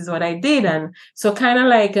 and this is what I did. And so kind of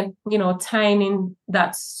like tying in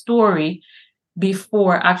that story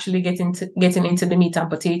before actually getting into the meat and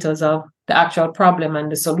potatoes of the actual problem and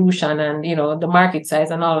the solution and the market size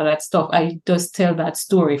and all of that stuff. I just tell that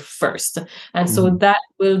story first, and so that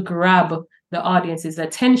will grab the audience's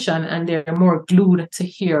attention, and they're more glued to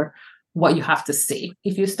hear what you have to say.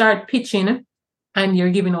 If you start pitching and you're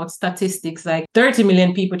giving out statistics like 30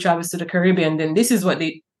 million people travels to the Caribbean, then this is what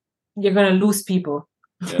you're going to lose people.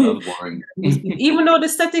 Yeah, that's boring. Even though the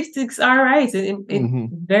statistics are right, it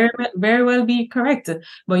very, very well be correct,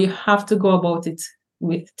 but you have to go about it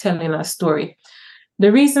with telling a story.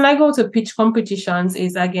 The reason I go to pitch competitions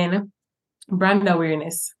is, again, brand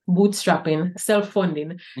awareness, bootstrapping,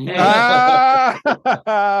 self-funding.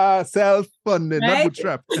 Self-funding, not Right?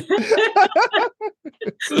 bootstrap.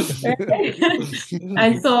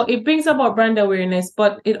 And so it brings about brand awareness,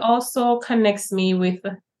 but it also connects me with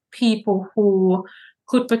people who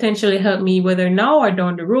could potentially help me, whether now or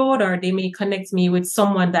down the road, or they may connect me with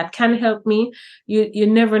someone that can help me. You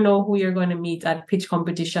never know who you're going to meet at pitch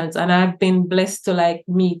competitions. And I've been blessed to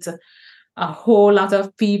meet a whole lot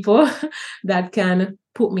of people that can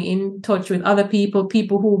put me in touch with other people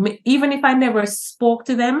who even if I never spoke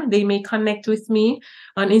to them, they may connect with me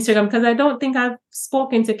on Instagram, because I don't think I've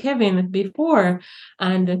spoken to Kevin before.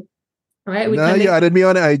 And right, now you added me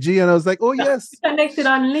on IG and I was like, oh yes, connected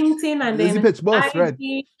on LinkedIn, and then pitch boss, right?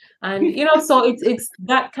 And so it's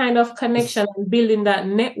that kind of connection and building that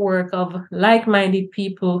network of like-minded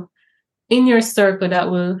people in your circle that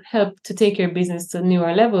will help to take your business to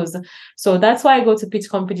newer levels. So that's why I go to pitch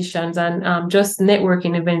competitions and just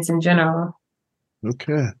networking events in general.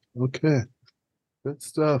 Okay. Good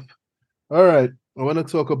stuff. All right. I want to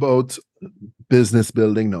talk about business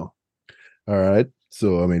building now. All right.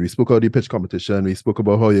 So, we spoke about the pitch competition. We spoke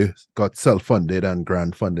about how you got self-funded and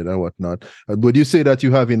grant funded and whatnot. Would you say that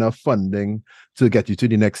you have enough funding to get you to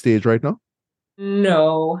the next stage right now?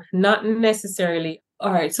 No, not necessarily.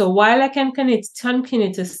 All right. So while I can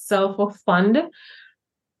continue to self-fund,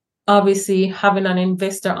 obviously having an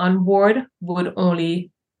investor on board would only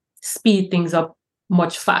speed things up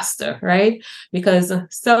much faster, right? Because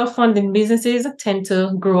self-funding businesses tend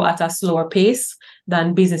to grow at a slower pace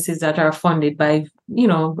than businesses that are funded by,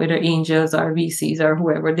 whether angels or VCs or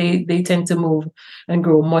whoever. They tend to move and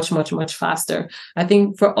grow much, much, much faster. I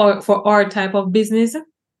think for our type of business,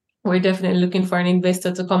 we're definitely looking for an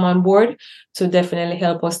investor to come on board to definitely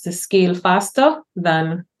help us to scale faster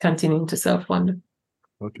than continuing to self-fund.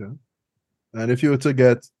 Okay. And if you were to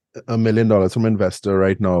get $1 million from an investor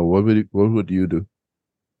right now, what would you do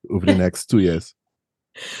over the next 2 years?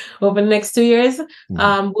 Over the next 2 years,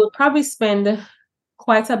 we'll probably spend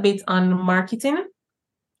quite a bit on marketing,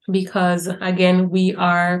 because again, we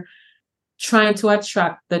are trying to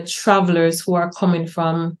attract the travelers who are coming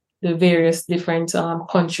from the various different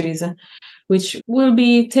countries, which will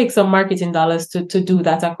take some marketing dollars to do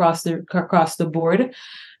that across the board,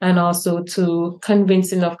 and also to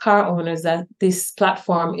convince enough car owners that this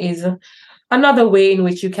platform is another way in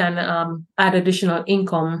which you can add additional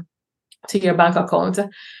income to your bank account.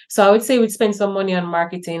 So I would say we'd spend some money on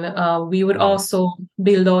marketing. We would also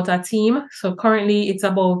build out a team. So currently it's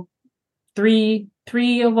about three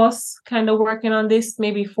of us kind of working on this,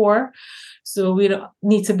 maybe 4. So we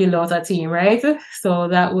need to build out a team, right? So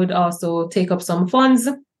that would also take up some funds.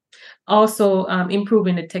 Also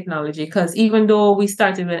improving the technology, because even though we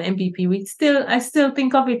started with an MVP, I still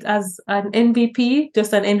think of it as an MVP,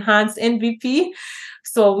 just an enhanced MVP.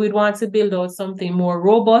 So we'd want to build out something more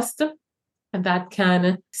robust and that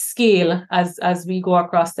can scale as we go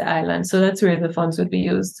across the island. So that's where the funds would be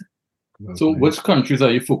used. So which countries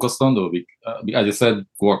are you focused on, though? As you said,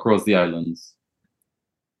 go across the islands.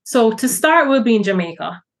 So to start, we'll be in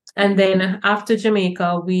Jamaica. And then after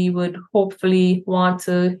Jamaica, we would hopefully want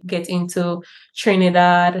to get into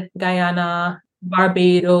Trinidad, Guyana,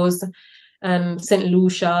 Barbados, and St.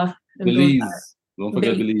 Lucia. Belize. Don't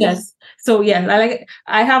forget Belize. Yes. So I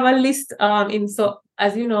have a list so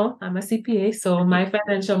as you know, I'm a CPA, so my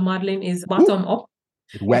financial modeling is bottom up.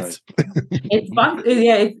 Wet.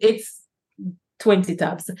 It's 20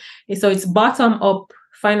 tabs. So it's bottom up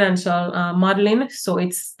financial modeling. So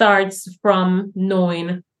it starts from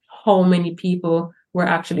knowing how many people we're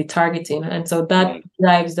actually targeting. And so that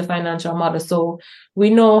drives the financial model. So we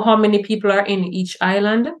know how many people are in each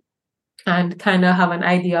island. and kind of have an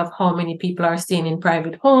idea of how many people are staying in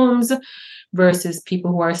private homes versus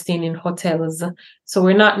people who are staying in hotels. So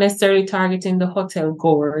we're not necessarily targeting the hotel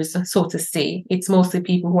goers, so to say. It's mostly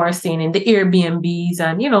people who are staying in the Airbnbs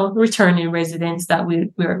and, returning residents that we're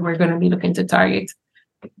going to be looking to target.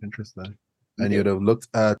 Interesting. And you'd have looked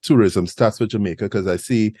at tourism stats for Jamaica, because I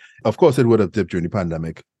see, of course, it would have dipped during the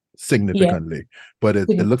pandemic significantly, but it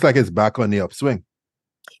looks like it's back on the upswing.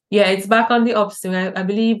 Yeah, it's back on the upswing. I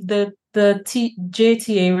believe the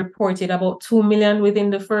JTA reported about 2 million within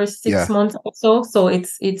the first 6 months or so. So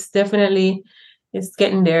it's definitely, it's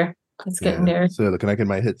getting there. It's getting there. So looking like it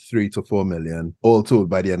might hit 3 to 4 million all told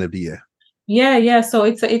by the end of the year. Yeah. So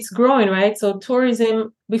it's growing, right? So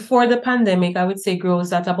tourism before the pandemic, I would say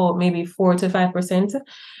grows at about maybe 4 to 5%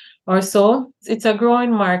 or so. It's a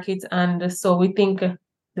growing market, and so we think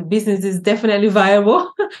the business is definitely viable.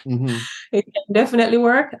 It can definitely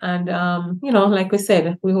work, and like we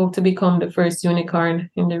said, we hope to become the first unicorn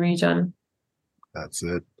in the region. That's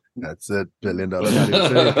it. $1 billion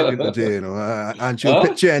valuation, and she'll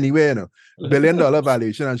pitch you anywhere, $1 billion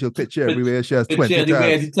valuation, and she'll pitch you everywhere. She has 20 tabs.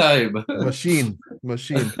 Anytime. Machine.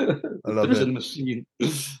 I love it. Machine.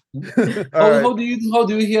 How do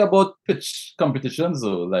you hear about pitch competitions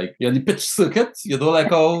though? Like the pitch circuit, like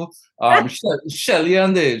how Cherie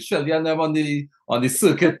and them on the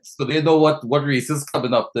circuit, so they know what race is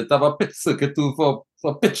coming up. They have a pitch circuit too for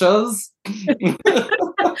pitchers.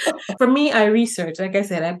 For me, I research, like I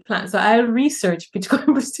said, I plan. So I research pitch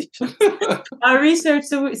competitions. I research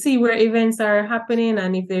to see where events are happening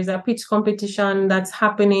and if there's a pitch competition that's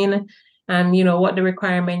happening and, what the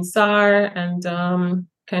requirements are. And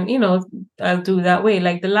I'll do that way.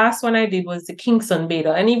 Like the last one I did was the Kingston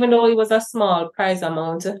Beta. And even though it was a small prize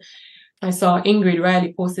amount, I saw Ingrid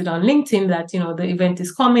Riley posted on LinkedIn that, the event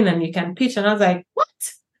is coming and you can pitch. And I was like, what?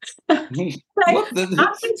 I'm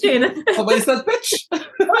pitching. Somebody said pitch.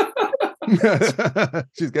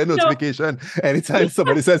 She's getting notification anytime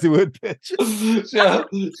somebody says the word pitch. She have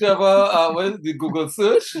the Google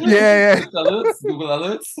search. Yeah. Google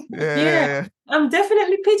alerts. Yeah. I'm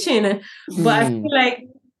definitely pitching, but I feel like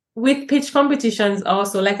with pitch competitions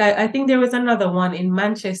also, like I think there was another one in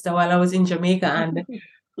Manchester while I was in Jamaica, and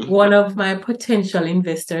one of my potential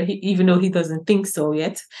investor, even though he doesn't think so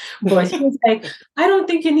yet, but he was like, I don't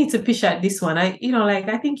think you need to pitch at this one. I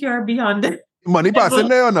think you're beyond money passing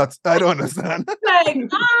there or not? I don't understand. Like,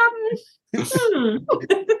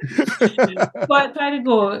 but try to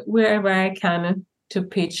go wherever I can to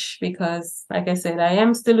pitch, because like I said, I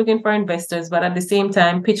am still looking for investors, but at the same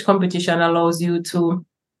time, pitch competition allows you to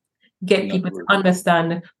get people to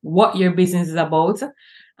understand what your business is about.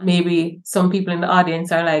 Maybe some people in the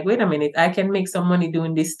audience are like, wait a minute, I can make some money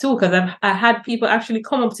doing this too. Because I had people actually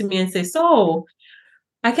come up to me and say, so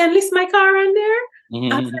I can list my car on there?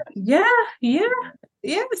 I said,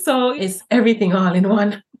 yeah. So it's everything all in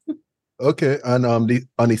one. Okay. And on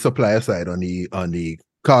the supplier side, on the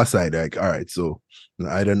car side, like, all right, so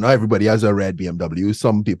I don't know, everybody has a red BMW.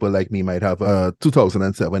 Some people like me might have a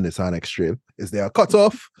 2007 Nissan X-Trail. Is there a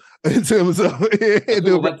cutoff in terms of Nothing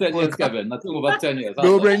over 10 years, Kevin. Nothing over 10 years.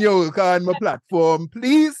 Don't bring your car on my platform,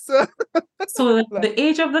 please. So the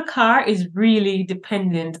age of the car is really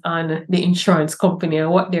dependent on the insurance company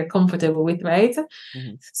and what they're comfortable with, right?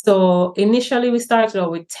 So initially we started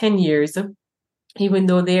out with 10 years, even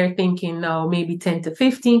though they're thinking now maybe 10 to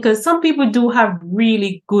 15, because some people do have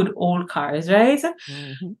really good old cars, right?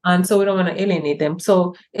 And so we don't want to alienate them.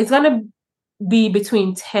 So it's going to be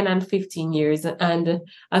between 10 and 15 years. And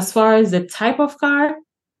as far as the type of car,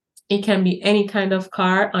 it can be any kind of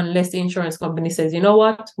car unless the insurance company says, you know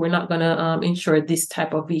what, we're not going to insure this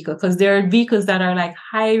type of vehicle, because there are vehicles that are like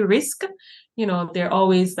high risk. They're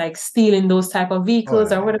always like stealing those type of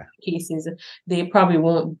vehicles or whatever the case is. They probably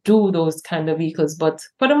won't do those kind of vehicles, but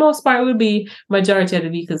for the most part, it will be majority of the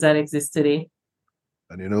vehicles that exist today.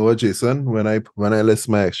 And you know what, Jason? When I list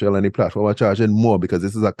my X-Trail on the platform, I'm charging more because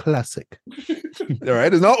this is a classic. All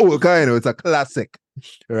right, it's not old car, it's a classic.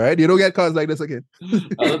 All right, you don't get cars like this again. I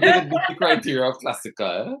don't think it's the criteria of classic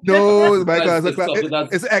car. No, my car is a classic.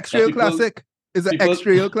 It's an X-Trail classic. It's an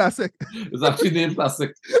X-Trail classic. It's actually named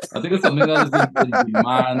classic. I think it's something that is in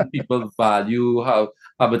demand. People value, have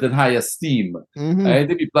it in high esteem. I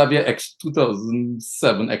think people have your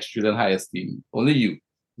 2007 X-Trail in high esteem. Only you.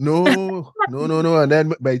 No. And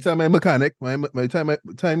then by the time my mechanic, by the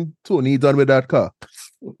time Tony done with that car,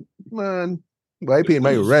 man, Why paying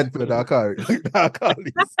my rent for that car? That car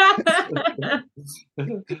lease.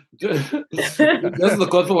 Just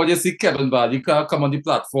look out for what you see Kevin Bad. You can't come on the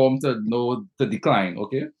platform to know to decline,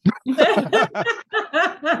 okay?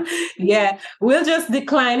 Yeah, we'll just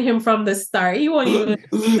decline him from the start. He won't even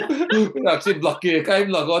We actually block you. You can't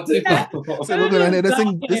even log out to the platform. So we're gonna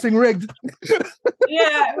this thing rigged.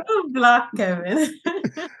 Yeah, we'll block Kevin.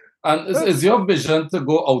 And is your vision to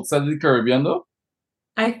go outside the Caribbean though?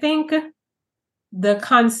 I think the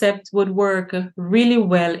concept would work really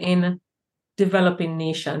well in developing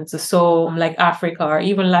nations, so like Africa or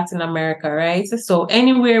even Latin America, right? So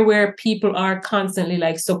anywhere where people are constantly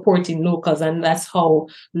like supporting locals, and that's how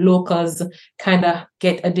locals kind of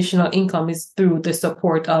get additional income, is through the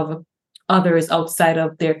support of others outside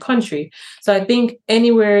of their country. So I think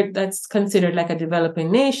anywhere that's considered like a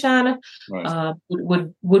developing nation, Right.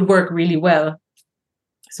 would work really well.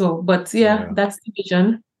 So, but yeah, that's the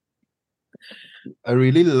vision. I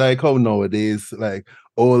really like how nowadays, like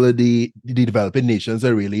all of the developing nations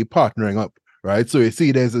are really partnering up, right? So you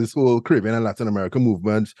see there's this whole Caribbean and Latin America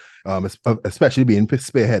movement, especially being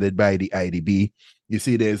spearheaded by the IDB. You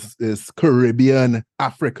see there's this Caribbean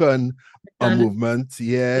African movement.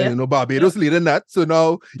 Yeah, you know, Barbados leading that. So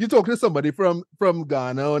now you talk to somebody from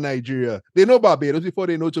Ghana or Nigeria, they know Barbados before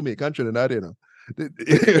they know Jamaica and Trinidad, you know.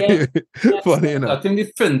 Funny enough. I think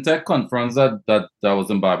the fintech conference that was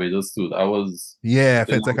in Barbados too. That was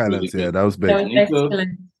fintech islands. Really that was big. That was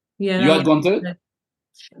excellent. Yeah, you had gone to it?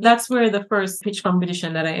 That's where the first pitch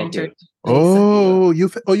competition that I entered. Oh, you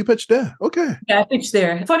pitched there. Okay. Yeah, I pitched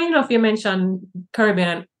there. Funny enough, you mentioned Caribbean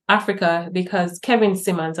and Africa because Kevin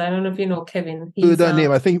Simmons. I don't know if you know Kevin. He's that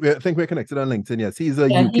name. I think we're connected on LinkedIn. Yes, he's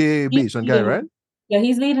a UK based guy, right? Yeah,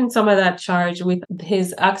 he's leading some of that charge with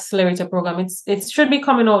his accelerator program. It should be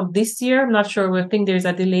coming out this year. I'm not sure. I think there's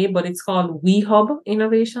a delay, but it's called WeHub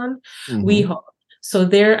Innovation. WeHub. So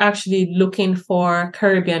they're actually looking for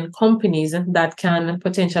Caribbean companies that can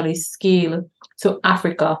potentially scale to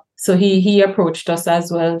Africa. So he approached us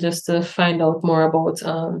as well just to find out more about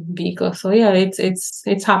Beaker. So yeah,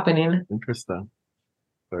 it's happening. Interesting.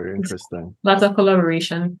 Very interesting. Lots of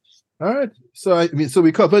collaboration. All right. So so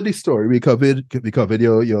we covered the story. We covered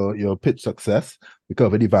your pitch success. We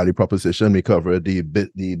covered the value proposition. We covered the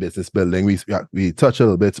business building. We touched a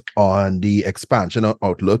little bit on the expansion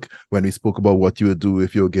outlook when we spoke about what you would do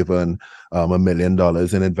if you're given $1 million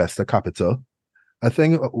in investor capital. I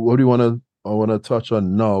think what I want to touch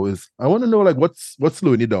on now is I want to know like what's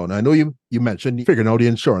slowing you down. I know you mentioned figuring out the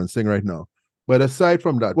insurance thing right now, but aside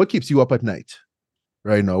from that, what keeps you up at night?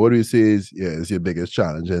 Right now, what do you say is your biggest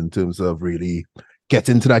challenge in terms of really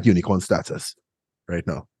getting to that unicorn status right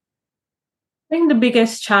now? I think the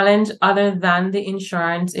biggest challenge, other than the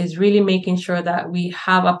insurance, is really making sure that we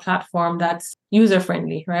have a platform that's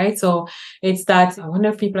user-friendly, right? So it's that, I wonder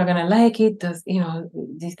if people are going to like it. Do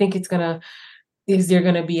you think is there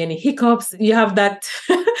going to be any hiccups? You have that,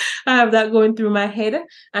 I have that going through my head.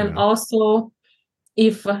 And also,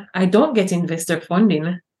 if I don't get investor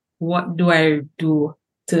funding, what do I do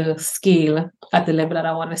to scale at the level that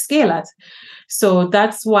I want to scale at? So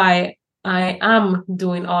that's why I am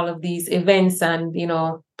doing all of these events and,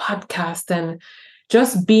 podcasts and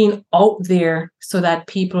just being out there so that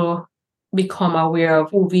people become aware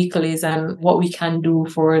of who Vehicle is and what we can do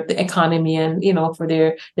for the economy and, for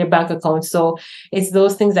their bank accounts. So it's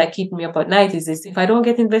those things that keep me up at night is if I don't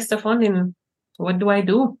get investor funding, what do I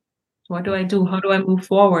do? What do I do? How do I move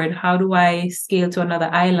forward? How do I scale to another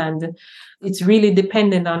island? It's really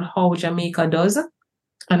dependent on how Jamaica does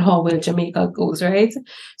and how well Jamaica goes, right?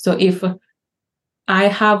 So if I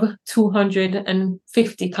have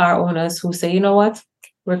 250 car owners who say, you know what,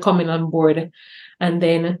 we're coming on board. And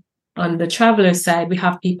then on the traveler side, we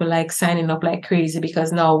have people like signing up like crazy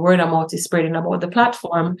because now word of mouth is spreading about the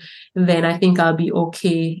platform, then I think I'll be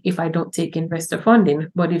okay if I don't take investor funding.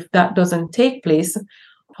 But if that doesn't take place,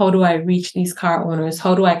 how do I reach these car owners?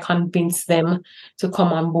 How do I convince them to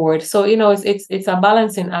come on board? So, it's a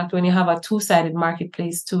balancing act when you have a two-sided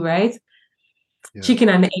marketplace too, right? Yeah. Chicken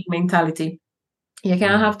and egg mentality. You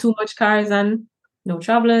can't have too much cars and no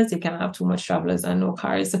travelers. You can't have too much travelers and no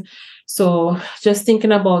cars. So just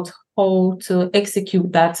thinking about how to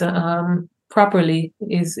execute that properly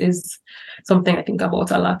is something I think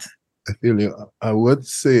about a lot. I feel you. I would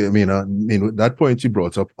say, that point you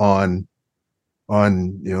brought up on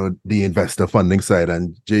the investor funding side,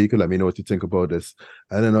 and Jay, you can let me know what you think about this.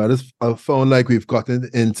 I don't know, I found like we've gotten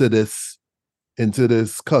into this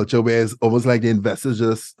culture where it's almost like the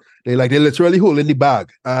investors they're literally holding the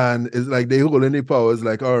bag, and it's like they holding the power. It's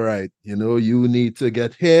like, all right, you need to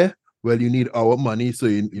get here, well, you need our money, so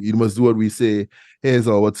you must do what we say. Here's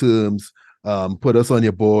our terms. put us on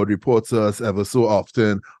your board, report to us ever so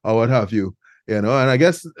often, or what have you. And I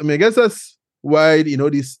guess that's why,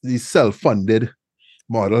 these self-funded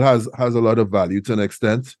model has a lot of value to an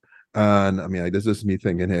extent. And I mean, this is me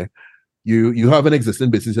thinking here. You have an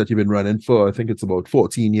existing business that you've been running for, I think it's about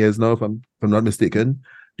 14 years now, if I'm not mistaken.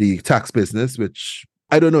 The tax business, which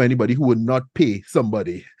I don't know anybody who would not pay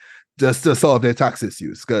somebody just to solve their tax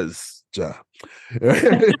issues, because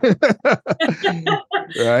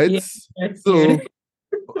right? Yes, So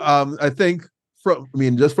I think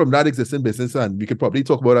just from that existing business, and we could probably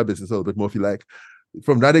talk about that business a little bit more if you like.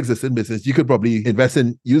 From that existing business, you could probably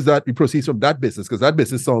use that, the proceeds from that business, because that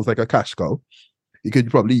business sounds like a cash cow. You could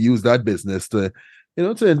probably use that business to,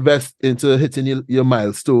 to invest into hitting your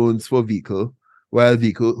milestones for vehicle, while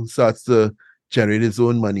vehicle starts to generate its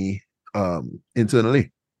own money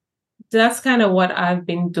internally. That's kind of what I've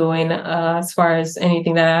been doing as far as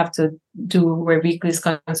anything that I have to do where vehicle is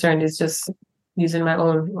concerned, is just using my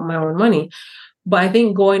own money. But I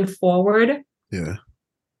think going forward,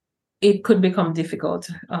 it could become difficult.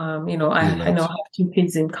 I know I have 2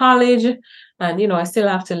 kids in college, and I still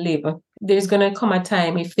have to live. There's gonna come a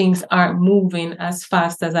time, if things aren't moving as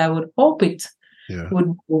fast as I would hope it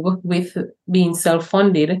would move with being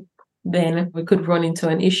self-funded, then we could run into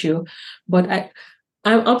an issue. But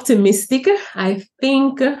I'm optimistic. I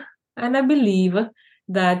think and I believe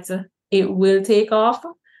that it will take off,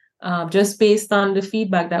 just based on the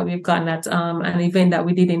feedback that we've gotten at an event that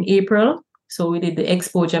we did in April. So we did the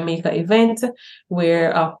Expo Jamaica event,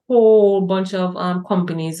 where a whole bunch of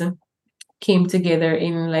companies came together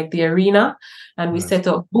in like the arena, and we set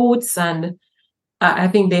up booths, and I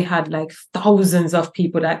think they had like thousands of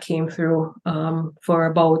people that came through for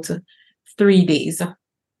about 3 days.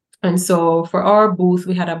 And so for our booth,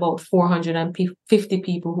 we had about 450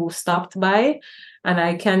 people who stopped by. And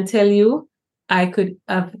I can tell you, I could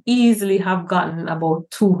have easily have gotten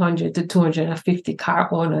about 200 to 250 car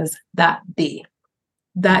owners that day.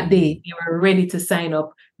 That day, they were ready to sign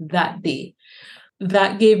up that day.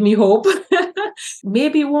 That gave me hope.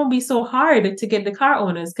 Maybe it won't be so hard to get the car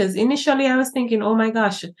owners, because initially I was thinking, oh my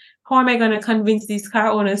gosh, how am I going to convince these car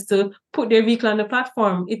owners to put their vehicle on the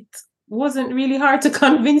platform? It wasn't really hard to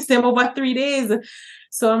convince them over 3 days.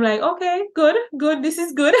 So I'm like, okay, good, this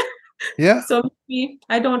is good. Yeah. So maybe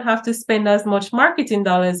I don't have to spend as much marketing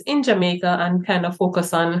dollars in Jamaica and kind of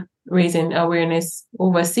focus on raising awareness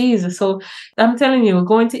overseas. So I'm telling you,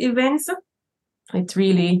 going to events, it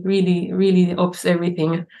really, really, really ups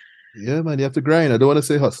everything. Yeah, man, you have to grind. I don't want to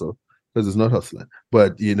say hustle, because it's not hustling,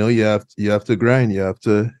 but you have to grind. You have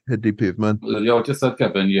to hit the pavement. You what you said,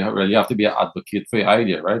 Kevin, you really have to be an advocate for your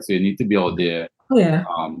idea, right? So you need to be out there,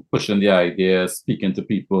 pushing the idea, speaking to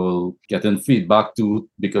people, getting feedback too,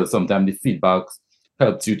 because sometimes the feedback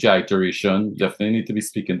helps you to iteration. You definitely need to be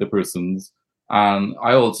speaking to persons. And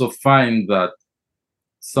I also find that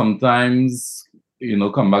sometimes,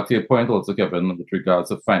 come back to your point also, Kevin, with regards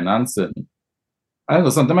to financing. I don't know,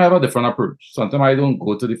 sometimes I have a different approach. Sometimes I don't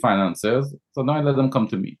go to the financiers. Sometimes I let them come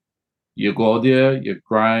to me. You go out there, you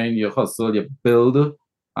grind, you hustle, you build,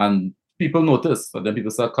 and people notice, and then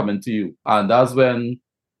people start coming to you. And that's when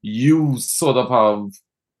you sort of have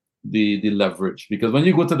the leverage. Because when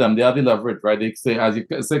you go to them, they have the leverage, right? They say, as you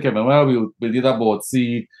say, Kevin, well, we need a board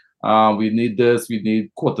C, we need this, we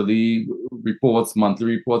need quarterly reports, monthly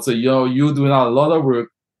reports. So, you're doing a lot of work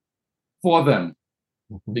for them.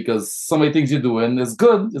 Because some of the things you're doing is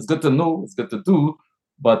good. It's good to know. It's good to do.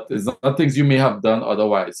 But it's not things you may have done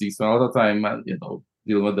otherwise. You spend a lot of time,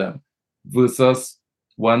 dealing with them. Versus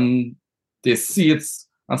when they see it,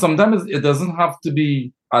 and sometimes it doesn't have to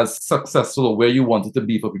be as successful or where you want it to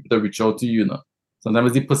be for people to reach out to you. Sometimes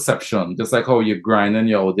it's the perception. Just like how you're grinding,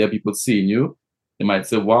 you're out there, people seeing you. They might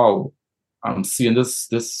say, "Wow, I'm seeing this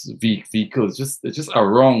vehicle. It's just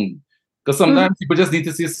wrong." Because sometimes people just need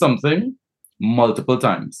to see something multiple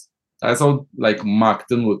times. That's how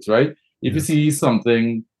marketing works, right? If you see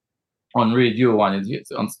something on radio and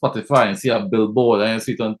it's on Spotify and see a billboard and you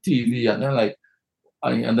see it on TV and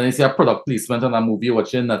then you see a product placement on a movie you're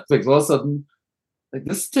watching Netflix, all of a sudden,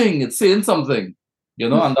 this thing, it's saying something,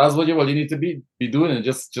 and that's what you really need to be doing, and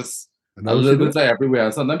just a little bit of everywhere.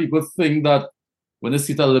 And sometimes people think that when they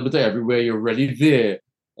see it a little bit of everywhere, you're really there.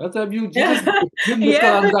 That's how you just nickel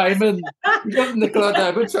and diamond. You just nickel and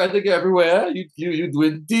diamond trying to get everywhere. You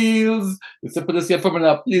doing deals. It's a police from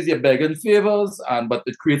a place, you're begging favors, but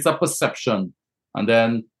it creates a perception. And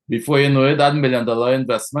then before you know it, that $1 million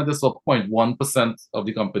investment is for 0.1% of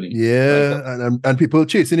the company. Yeah, and people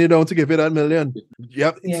chasing you down to give you that million.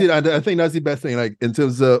 Yeah. See, and I think that's the best thing, in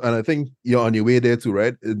terms of, and I think you're on your way there too,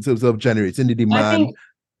 right? In terms of generating the demand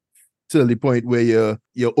till the point where you're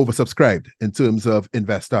oversubscribed in terms of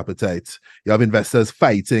investor appetite. You have investors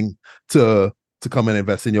fighting to come and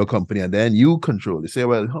invest in your company, and then you control. You say,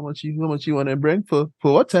 well, how much you want to bring for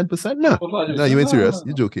what? 10%? No, you ain't serious.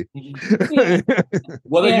 You're joking. Yeah.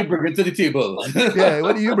 What are you bringing to the table? Yeah,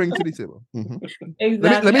 what do you bring to the table?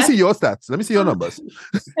 Exactly. Let me see your stats. Let me see your numbers.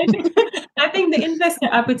 I think the investor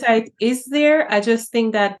appetite is there. I just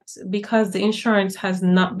think that because the insurance has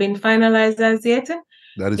not been finalized as yet,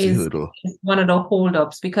 that is the hurdle. Is one of the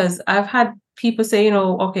holdups. Because I've had people say,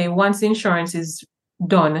 okay, once the insurance is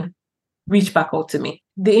done, reach back out to me.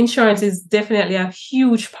 The insurance is definitely a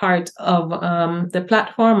huge part of the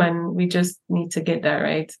platform, and we just need to get that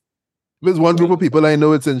right. There's one group of people I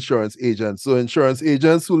know, it's insurance agents. So insurance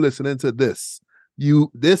agents who listening to this,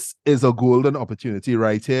 this is a golden opportunity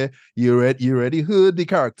right here. You already heard the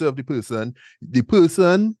character of the person. The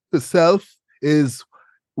person herself is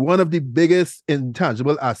one of the biggest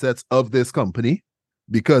intangible assets of this company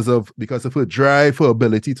because of her drive, her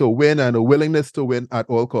ability to win, and a willingness to win at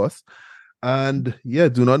all costs. And yeah,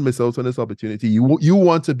 do not miss out on this opportunity. You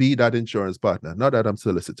want to be that insurance partner. Not that I'm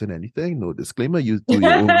soliciting anything. No disclaimer. You do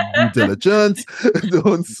your own due diligence.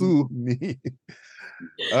 Don't sue me.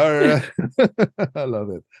 All right. I love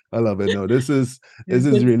it. No, this is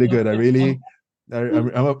really good.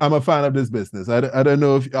 I'm a fan of this business. I don't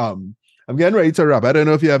know if I'm getting ready to wrap. I don't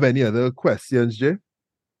know if you have any other questions, Jay.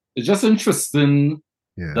 It's just interesting.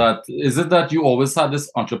 Yeah. That is it that you always had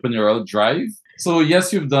this entrepreneurial drive? So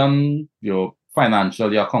yes, you've done your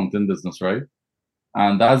financial, your accounting business, right?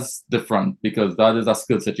 And that's different because that is a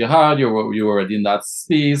skill set you had. You're already in that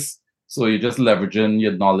space. So you're just leveraging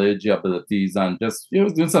your knowledge, your abilities, and just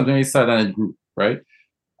doing something inside and it grew, right?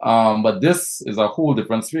 But this is a whole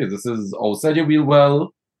different space. This is outside your wheel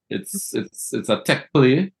well. It's a tech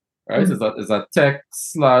play, right? Mm-hmm. It's a tech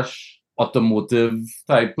 / automotive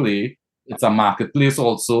type play. It's a marketplace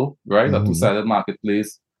also, right? Mm-hmm. A two-sided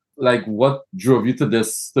marketplace. Like, what drove you to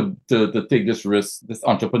this, to take this risk, this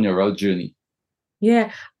entrepreneurial journey?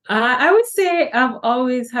 Yeah, I would say I've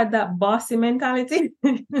always had that bossy mentality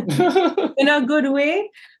in a good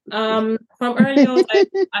way. From early on,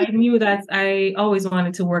 I knew that I always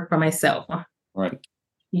wanted to work for myself. Right.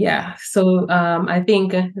 Yeah. So I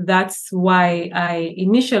think that's why I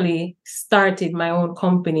initially started my own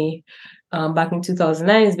company back in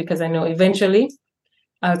 2009, is because I know eventually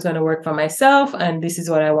I was going to work for myself and this is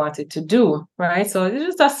what I wanted to do. Right. So it's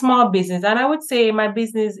just a small business. And I would say my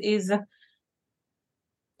business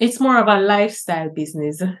it's more of a lifestyle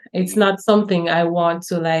business. It's not something I want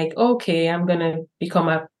to okay, I'm going to become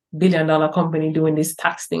a $1 billion company doing this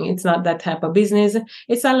tax thing. It's not that type of business.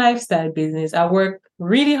 It's a lifestyle business. I work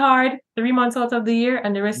really hard 3 months out of the year,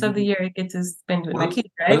 and the rest of the year I get to spend with my kids,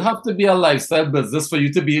 right? It'll have to be a lifestyle business for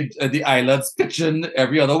you to be at the islands kitchen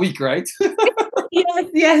every other week, right?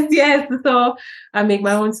 Yes. So I make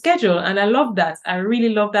my own schedule, and I love that. I really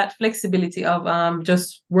love that flexibility of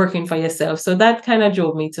just working for yourself. So that kind of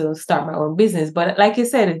drove me to start my own business. But like you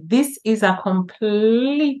said, this is a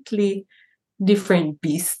completely different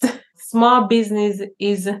beast. Small business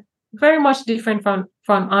is very much different from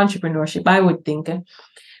entrepreneurship, I would think,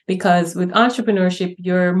 because with entrepreneurship,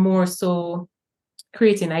 you're more so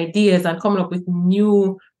creating ideas and coming up with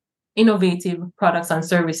new innovative products and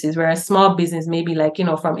services, whereas small business maybe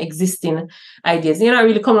from existing ideas. You're not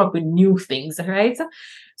really coming up with new things, right?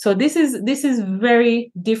 So this is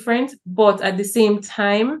very different, but at the same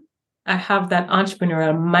time, I have that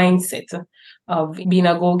entrepreneurial mindset of being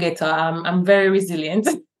a go-getter. I'm very resilient.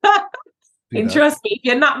 And trust me, if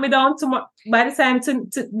you knock me down tomorrow, by the time to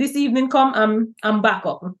this evening come, I'm back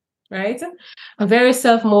up. Right? I'm very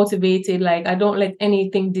self-motivated. I don't let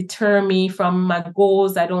anything deter me from my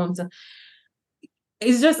goals.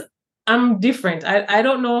 It's just, I'm different. I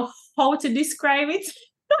don't know how to describe it.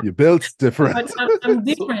 You're built different. But I'm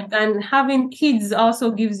different. And having kids also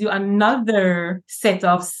gives you another set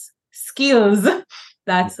of skills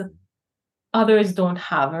that others don't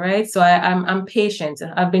have, right? So I'm patient.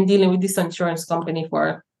 I've been dealing with this insurance company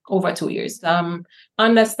for over 2 years.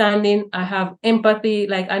 Understanding, I have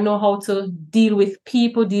empathy. I know how to deal with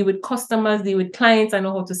people, deal with customers, deal with clients. I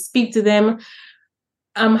know how to speak to them.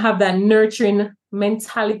 Have that nurturing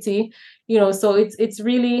mentality, so it's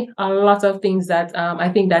really a lot of things that I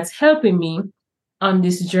think that's helping me on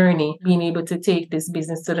this journey, being able to take this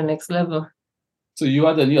business to the next level. So you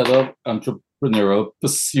had any other entrepreneurial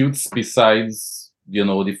pursuits besides,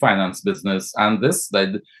 the finance business and this, that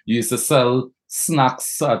you used to sell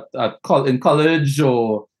snacks in college,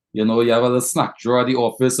 or you have a little snack drawer at the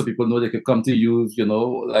office so people know they could come to you,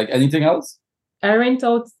 anything else? I rent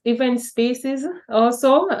out event spaces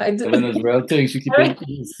also. I do. Even as real thing, she keeping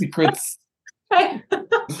secrets.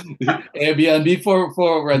 Airbnb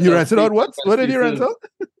for rental. You rented out what? What did you rent out?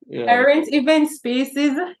 I rent event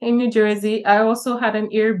spaces in New Jersey. I also had an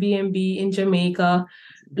Airbnb in Jamaica.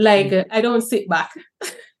 Like, I don't sit back.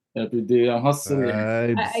 Every day I'm hustling.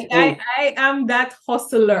 I am that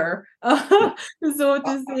hustler, so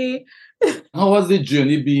to say. How has the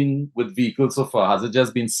journey been with vehicles so far? Has it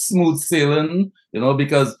just been smooth sailing?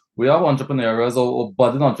 Because we have entrepreneurs or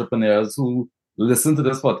budding entrepreneurs who listen to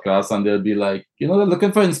this podcast and they'll be like, they're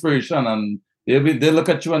looking for inspiration, and they look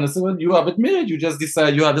at you and they say, well, you have it made. You just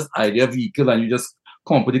decide you have this idea vehicle and you just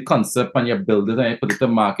come up with the concept and you build it and you put it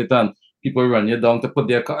in market and people run you down to put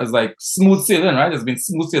their car. It's like smooth sailing, right? It's been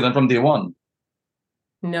smooth sailing from day one.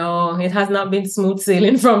 No, it has not been smooth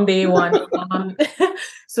sailing from day one.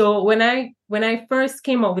 So when I first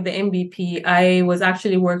came up with the MVP, I was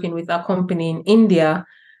actually working with a company in India,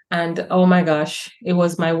 and oh my gosh, it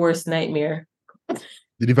was my worst nightmare.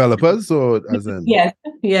 The developers, or as in?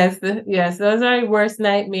 Yes. That was my worst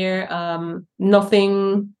nightmare.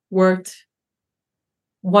 Nothing worked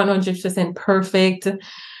 100% perfect.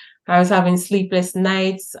 I was having sleepless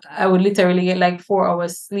nights. I would literally get like 4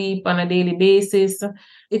 hours sleep on a daily basis.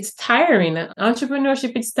 It's tiring.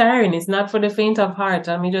 Entrepreneurship, it's tiring. It's not for the faint of heart.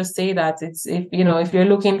 Let me just say that. It's if you're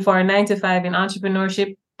looking for a 9 to 5 in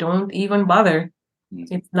entrepreneurship, don't even bother.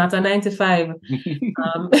 It's not a 9 to 5.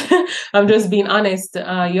 I'm just being honest.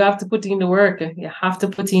 You have to put in the work. You have to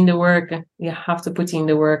put in the work.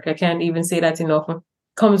 I can't even say that enough.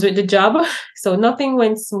 Comes with the job. So nothing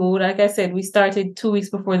went smooth. Like I said, we started 2 weeks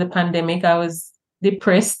before the pandemic. I was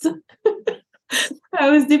depressed. I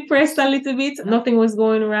was depressed a little bit. Nothing was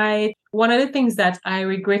going right. One of the things that I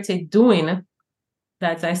regretted doing,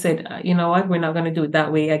 that I said, you know what, we're not going to do it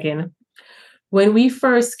that way again. When we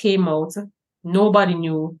first came out, nobody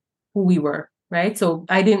knew who we were, right? So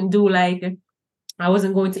I didn't do I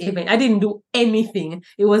wasn't going to event. I didn't do anything.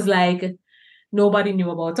 It was like nobody knew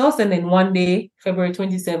about us. And then one day, February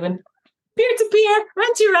 27th, peer-to-peer,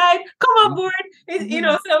 rent your ride, come on board. So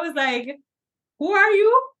I was like, who are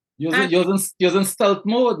you? You're in stealth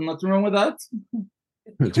mode. Nothing wrong with that.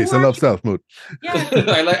 Jason loves stealth mode. Yeah.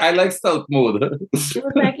 I like stealth mode. It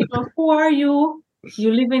was like, who are you?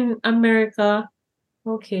 You live in America.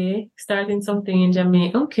 Okay. Starting something in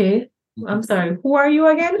Jamaica. Okay. I'm sorry. Who are you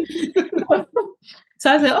again? So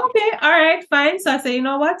I said, okay, all right, fine. So I said, you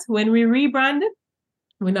know what? When we rebrand,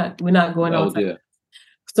 we're not going out. Yeah.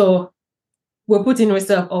 So we're putting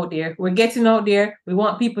ourselves out there. We're getting out there. We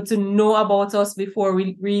want people to know about us before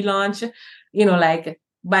we relaunch.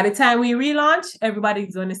 By the time we relaunch,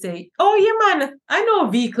 everybody's going to say, oh, yeah, man, I know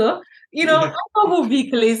a vehicle. I know who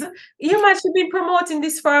vehicle is. Yeah, man, she's been promoting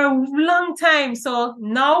this for a long time. So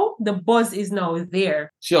now the buzz is now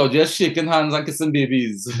there. Sure, just shaking hands and kissing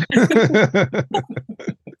babies.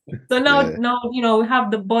 So now, we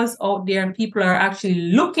have the buzz out there and people are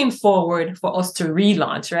actually looking forward for us to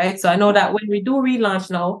relaunch, right? So I know that when we do relaunch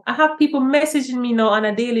now, I have people messaging me now on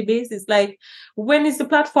a daily basis, like, when is the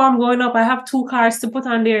platform going up? I have 2 cars to put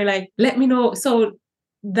on there, like, let me know. So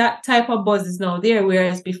that type of buzz is now there,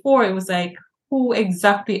 whereas before it was like, who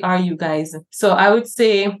exactly are you guys? So I would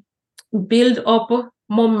say build up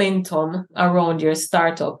momentum around your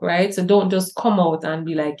startup, right? So don't just come out and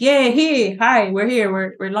be like, yeah, hey, hi, we're here,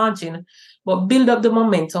 we're launching, but build up the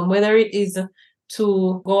momentum, whether it is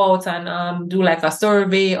to go out and do like a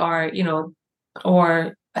survey or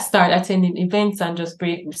start attending events and just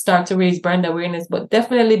start to raise brand awareness, but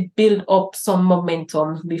definitely build up some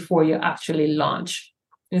momentum before you actually launch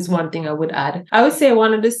is one thing I would add. I would say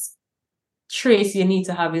one of the traits you need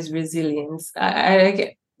to have is resilience.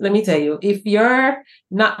 Let me tell you, if you're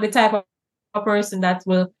not the type of person that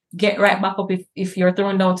will get right back up if you're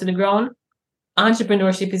thrown down to the ground,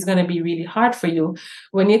 entrepreneurship is going to be really hard for you.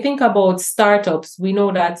 When you think about startups, we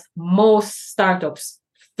know that most startups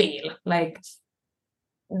fail. Like,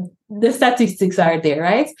 the statistics are there,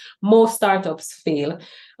 right? Most startups fail.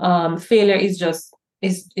 Failure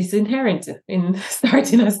is inherent in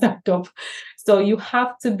starting a startup. So you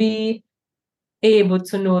have to be able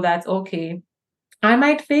to know that, okay, I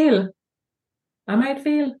might fail,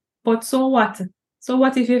 but so what? So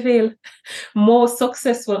what if you fail? Most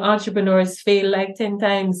successful entrepreneurs fail like 10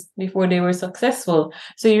 times before they were successful.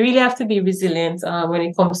 So you really have to be resilient when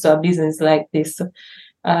it comes to a business like this.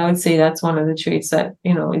 I would say that's one of the traits that,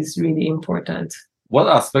 is really important. What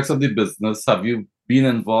aspects of the business have you been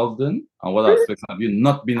involved in, and what aspects have you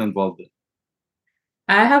not been involved in?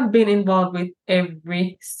 I have been involved with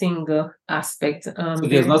every single aspect. So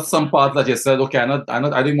there's not some part that you said, okay,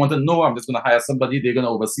 I didn't want to know, I'm just going to hire somebody, they're going to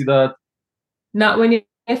oversee that. Not when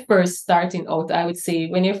you're first starting out. I would say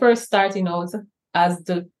when you're first starting out as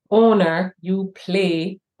the owner, you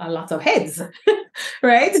play a lot of heads,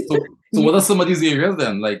 right? So what are some of these areas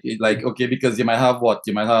then? Like okay, because you might have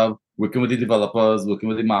working with the developers, working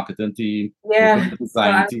with the marketing team, working Yeah. with the So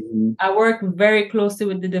design team. I work very closely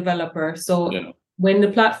with the developer. So Yeah. when the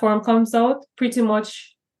platform comes out, pretty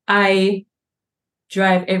much I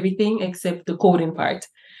drive everything except the coding part.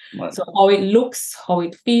 Right. So how it looks, how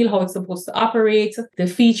it feels, how it's supposed to operate, the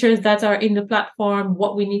features that are in the platform,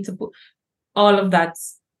 what we need to put, all of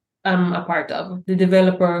that's I'm a part of. The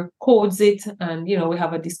developer codes it, and we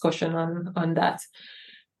have a discussion on that.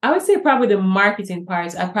 I would say probably the marketing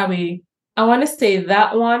part. I want to say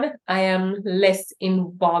that one I am less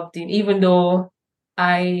involved in, even though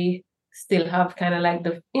I still have kind of like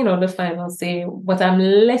the final say, but I'm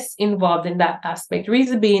less involved in that aspect.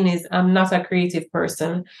 Reason being is I'm not a creative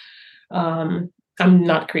person. I'm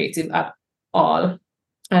not creative at all.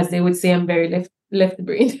 As they would say, I'm very left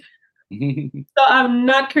brain. So I'm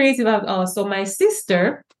not creative at all. So my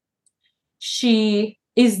sister, she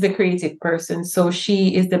is the creative person. So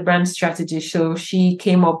she is the brand strategist. So she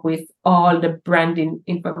came up with all the branding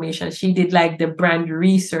information. She did like the brand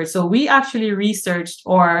research. So we actually researched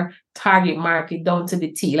our target market down to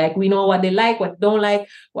the T. Like we know what they like, what don't like,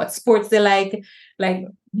 what sports they like. Like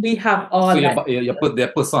we have all So that. you put the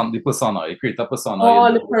persona, you create a persona.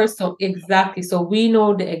 All the person, exactly. So we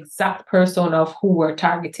know the exact person of who we're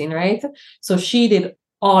targeting, right? So she did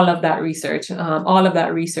all of that research.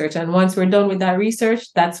 And once we're done with that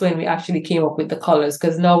research, that's when we actually came up with the colors,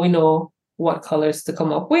 because now we know what colors to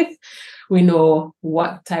come up with. We know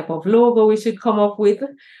what type of logo we should come up with.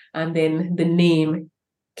 And then the name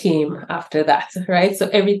came after that, right? So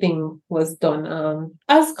everything was done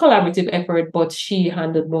as collaborative effort, but she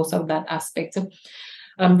handled most of that aspect.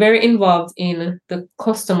 I'm very involved in the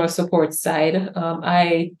customer support side.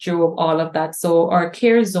 I drove all of that. So our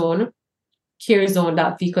care zone,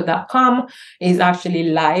 carezone.vico.com, is actually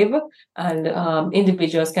live, and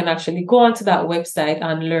individuals can actually go onto that website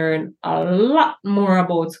and learn a lot more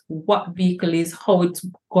about what vehicle is, how it's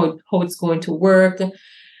going to work.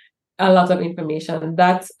 A lot of information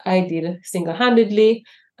that I did single-handedly,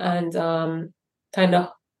 and kind of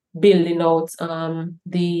building out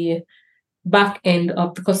the back end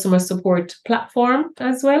of the customer support platform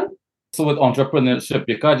as well. So with entrepreneurship,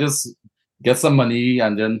 you can't just get some money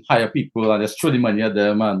and then hire people and just throw the money at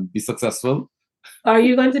them and be successful. Are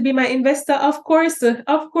you going to be my investor? Of course.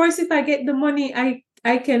 Of course, if I get the money,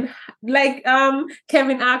 I can, like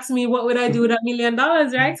Kevin asked me what would I do with $1 million,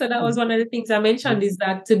 right? So that was one of the things I mentioned, is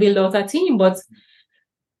that to build out a team. But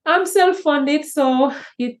I'm self-funded, so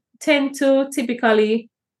you tend to typically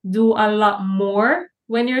do a lot more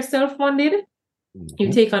when you're self-funded.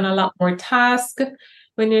 You take on a lot more tasks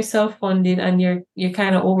when you're self-funded, and you're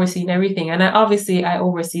kind of overseeing everything. And I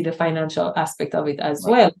oversee the financial aspect of it as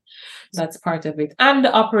well. That's part of it, and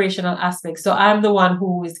the operational aspect. So I'm the one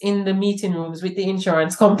who is in the meeting rooms with the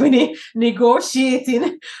insurance company,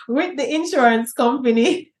 negotiating with the insurance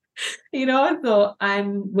company. So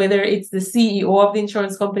whether it's the CEO of the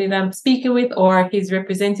insurance company that I'm speaking with or his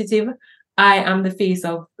representative, I am the face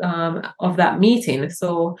of that meeting.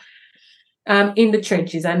 So I'm in the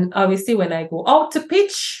trenches, and obviously when I go out to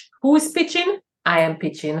pitch, who is pitching? I am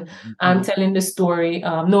pitching. I'm telling the story.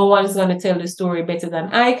 No one's going to tell the story better than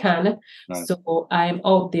I can. Right. So I'm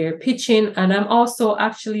out there pitching, and I'm also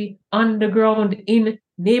actually on the ground in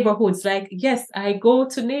neighborhoods. Like, yes, I go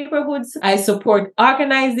to neighborhoods. I support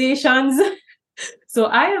organizations. So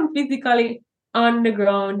I am physically on the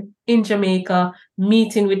ground in Jamaica,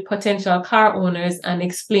 meeting with potential car owners and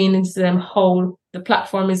explaining to them how the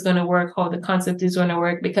platform is going to work, how the concept is going to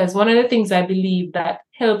work. Because one of the things I believe that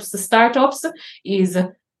helps the startups is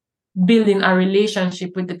building a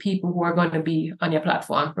relationship with the people who are going to be on your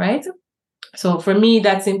platform, right? So for me,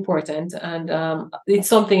 that's important. And it's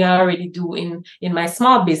something I already do in my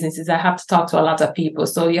small businesses. I have to talk to a lot of people.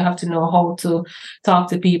 So you have to know how to talk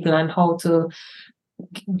to people and how to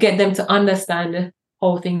get them to understand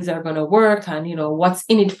how things are going to work, and what's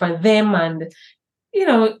in it for them, and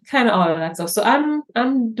kind of all of that stuff. So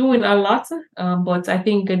I'm doing a lot, but I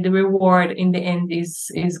think the reward in the end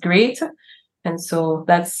is great, and so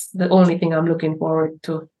that's the only thing I'm looking forward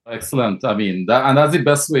to. Excellent. I mean, that's the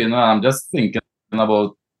best way. I'm just thinking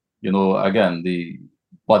about again, the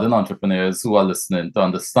budding entrepreneurs who are listening, to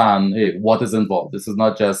understand, hey, what is involved. This is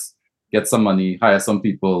not just get some money, hire some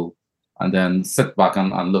people, and then sit back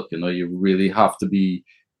and look. You really have to be,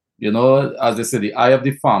 as they say, the eye of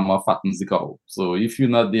the farmer fattens the cow. So if you're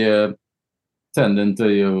not there tending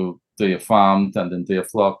to your farm, tending to your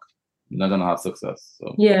flock, you're not gonna have success.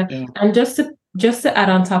 So yeah. And just to just to add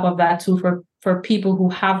on top of that too, for people who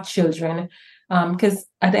have children, because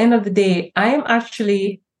at the end of the day, I am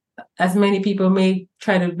actually, as many people may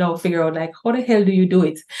try to now figure out, like, how the hell do you do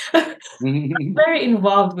it? Very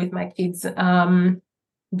involved with my kids,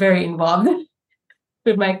 very involved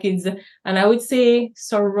with my kids. And I would say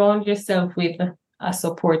surround yourself with a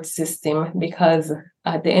support system, because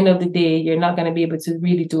at the end of the day, you're not going to be able to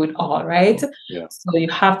really do it all, right? Yeah. So you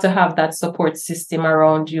have to have that support system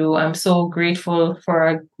around you. I'm so grateful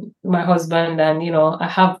for my husband, and I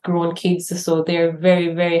have grown kids, so they're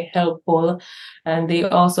very, very helpful, and they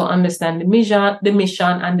also understand the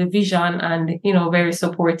mission and the vision, and very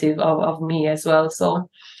supportive of me as well. So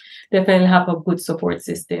definitely have a good support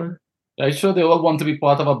system. I'm sure they all want to be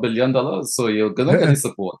part of $1 billion, so you're gonna get the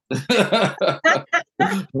support.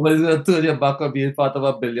 Nobody's gonna turn your back on being part of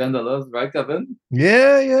 $1 billion, right, Kevin?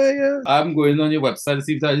 Yeah. I'm going on your website to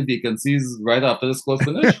see if there are any vacancies right after this course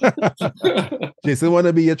finish. Jason want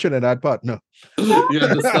to be your Trinidad partner. You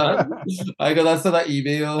understand? I gotta send an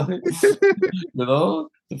email, to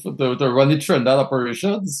run the Trinidad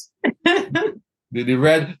operations. The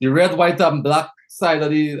red, white, and black side of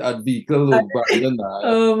the vehicle.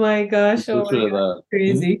 Oh my gosh! Oh my God.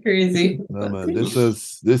 Crazy. No, man,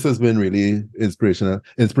 this has been really inspirational.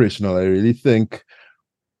 I really think,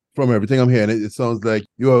 from everything I'm hearing, it sounds like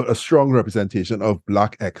you are a strong representation of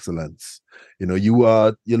Black excellence.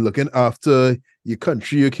 You're looking after your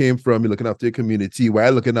country you came from. You're looking after your community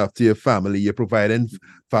while looking after your family. You're providing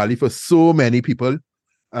value for so many people.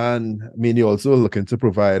 And I mean, you're also looking to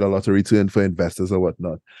provide a lot of return for investors or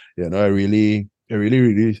whatnot. I really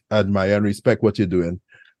admire and respect what you're doing.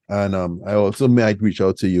 And I also might reach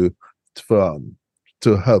out to you for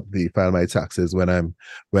to help me file my taxes when I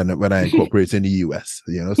incorporate in the US.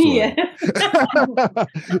 So yeah.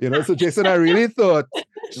 So Jason, I really thought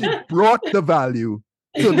she brought the value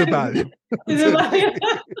to the value.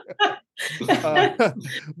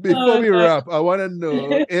 Before we wrap, I want to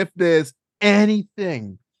know if there's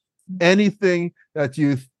anything that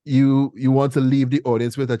you want to leave the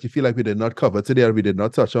audience with that you feel like we did not cover today or we did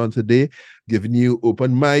not touch on today, giving you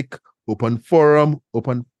open mic, open forum,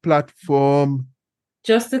 open platform.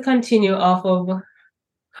 Just to continue off of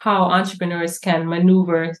how entrepreneurs can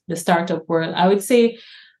maneuver the startup world, I would say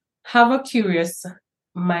have a curious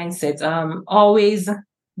mindset. Always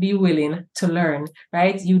be willing to learn,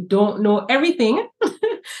 right? You don't know everything,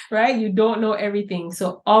 right? You don't know everything.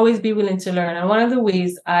 So always be willing to learn. And one of the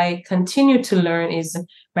ways I continue to learn is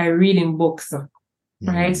by reading books,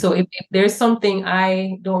 right? So if there's something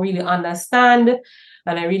I don't really understand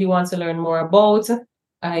and I really want to learn more about,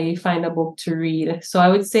 I find a book to read. So I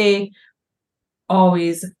would say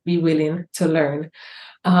always be willing to learn.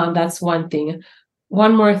 That's one thing.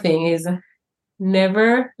 One more thing is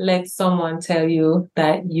never let someone tell you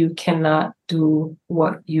that you cannot do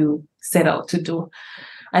what you set out to do.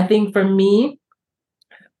 I think for me,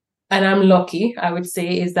 and I'm lucky, I would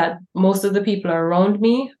say, is that most of the people around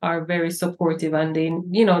me are very supportive, and they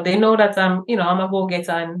know that I'm a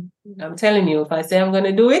go-getter, and I'm telling you, if I say I'm going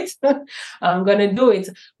to do it, I'm going to do it.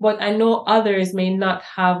 But I know others may not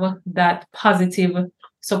have that positive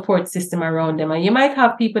support system around them. And you might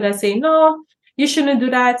have people that say, no, you shouldn't do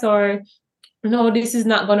that, or no, this is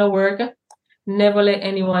not going to work. Never let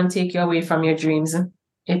anyone take you away from your dreams.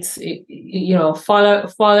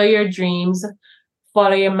 Follow your dreams,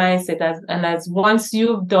 follow your mindset, as once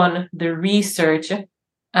you've done the research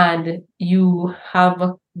and you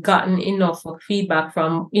have gotten enough feedback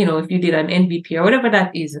from, if you did an MVP or whatever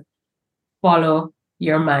that is, follow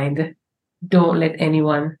your mind. Don't let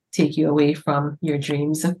anyone take you away from your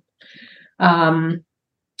dreams.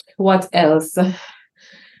 What else?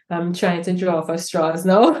 I'm trying to draw for straws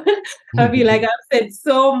now. I feel like I've said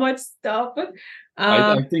so much stuff.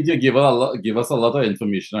 I think you give us a lot of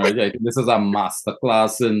information already. I think this is a master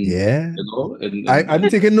class in I'm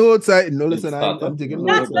taking notes. I'm taking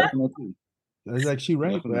notes. That's actually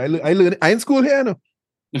right. I in school here now.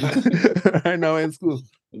 Right now in school.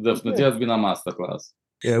 Definitely has been a master class.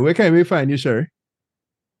 Yeah, where can we find you, Cherie?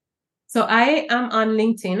 So I am on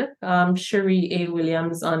LinkedIn, Cherie A.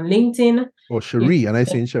 Williams on LinkedIn. Oh, Cherie, and I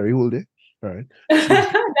seen Cherie all day. All right.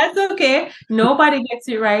 That's okay. Nobody gets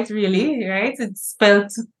it right, really, right? It's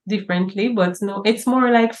spelled differently, but no, it's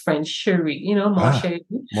more like French, Cherie, Mon Cherie.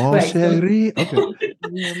 Mon Cherie. Okay.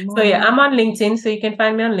 So yeah, I'm on LinkedIn, so you can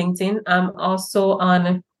find me on LinkedIn. I'm also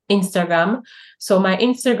on Instagram. So my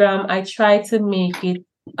Instagram, I try to make it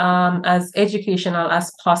as educational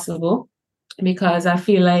as possible, because I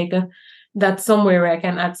feel like that's somewhere where I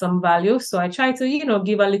can add some value. So I try to,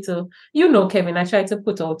 give a little, Kevin, I try to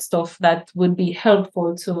put out stuff that would be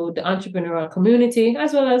helpful to the entrepreneurial community,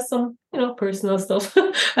 as well as some, personal stuff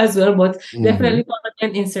as well. But definitely follow me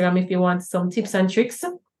on Instagram if you want some tips and tricks.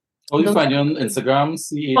 Oh, you find you on Instagram?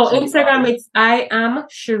 Instagram, it's I am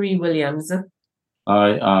Cherie Williams.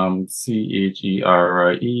 I am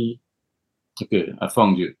Cherie. Okay, I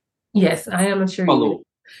found you. Yes, I am Cherie. Follow.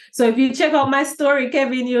 So if you check out my story,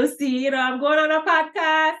 Kevin, you'll see, I'm going on a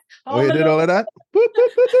podcast. Oh, you did all of that?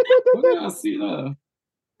 I see that.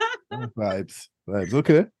 Vibes.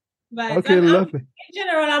 Okay. Vibes. Okay, lovely. In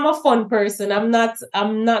general, I'm a fun person. I'm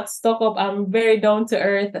not stuck up. I'm very down to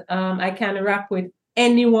earth. I can rap with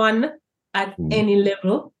anyone at any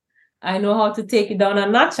level. I know how to take it down a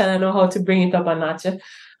notch, and I know how to bring it up a notch.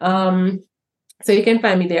 So you can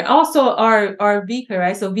find me there. Also, our Vehicle,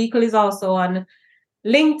 right? So Vehicle is also on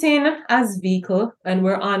LinkedIn as Vehicle, and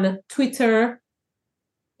we're on Twitter,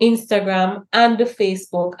 Instagram, and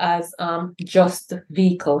Facebook as Just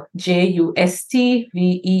Vehicle, JUSTVEEKLE.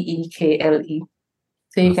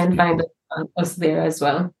 So you can find us there as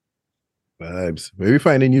well. Vibes. Where are we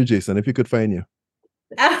finding you, Jason? If you could find you.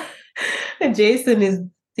 Jason is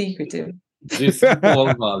secretive. Jason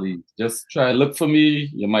Paul Valley. Just try look for me.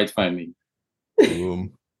 You might find me.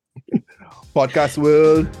 Boom. Podcast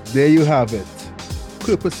world. There you have it.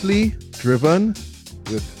 Purposely driven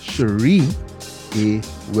with Cherie A.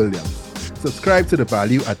 Williams. Subscribe to The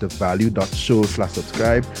Value at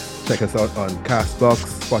thevalue.show/subscribe. Check us out on Castbox,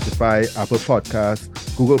 Spotify, Apple Podcasts,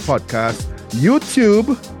 Google Podcasts,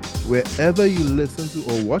 YouTube, wherever you listen to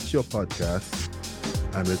or watch your podcasts.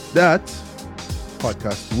 And with that,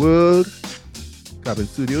 Podcast World, Cabin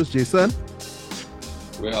Studios, Jason.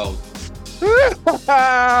 We're out.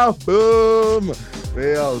 Boom!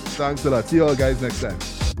 We're out. Thanks a lot. See you all guys next time.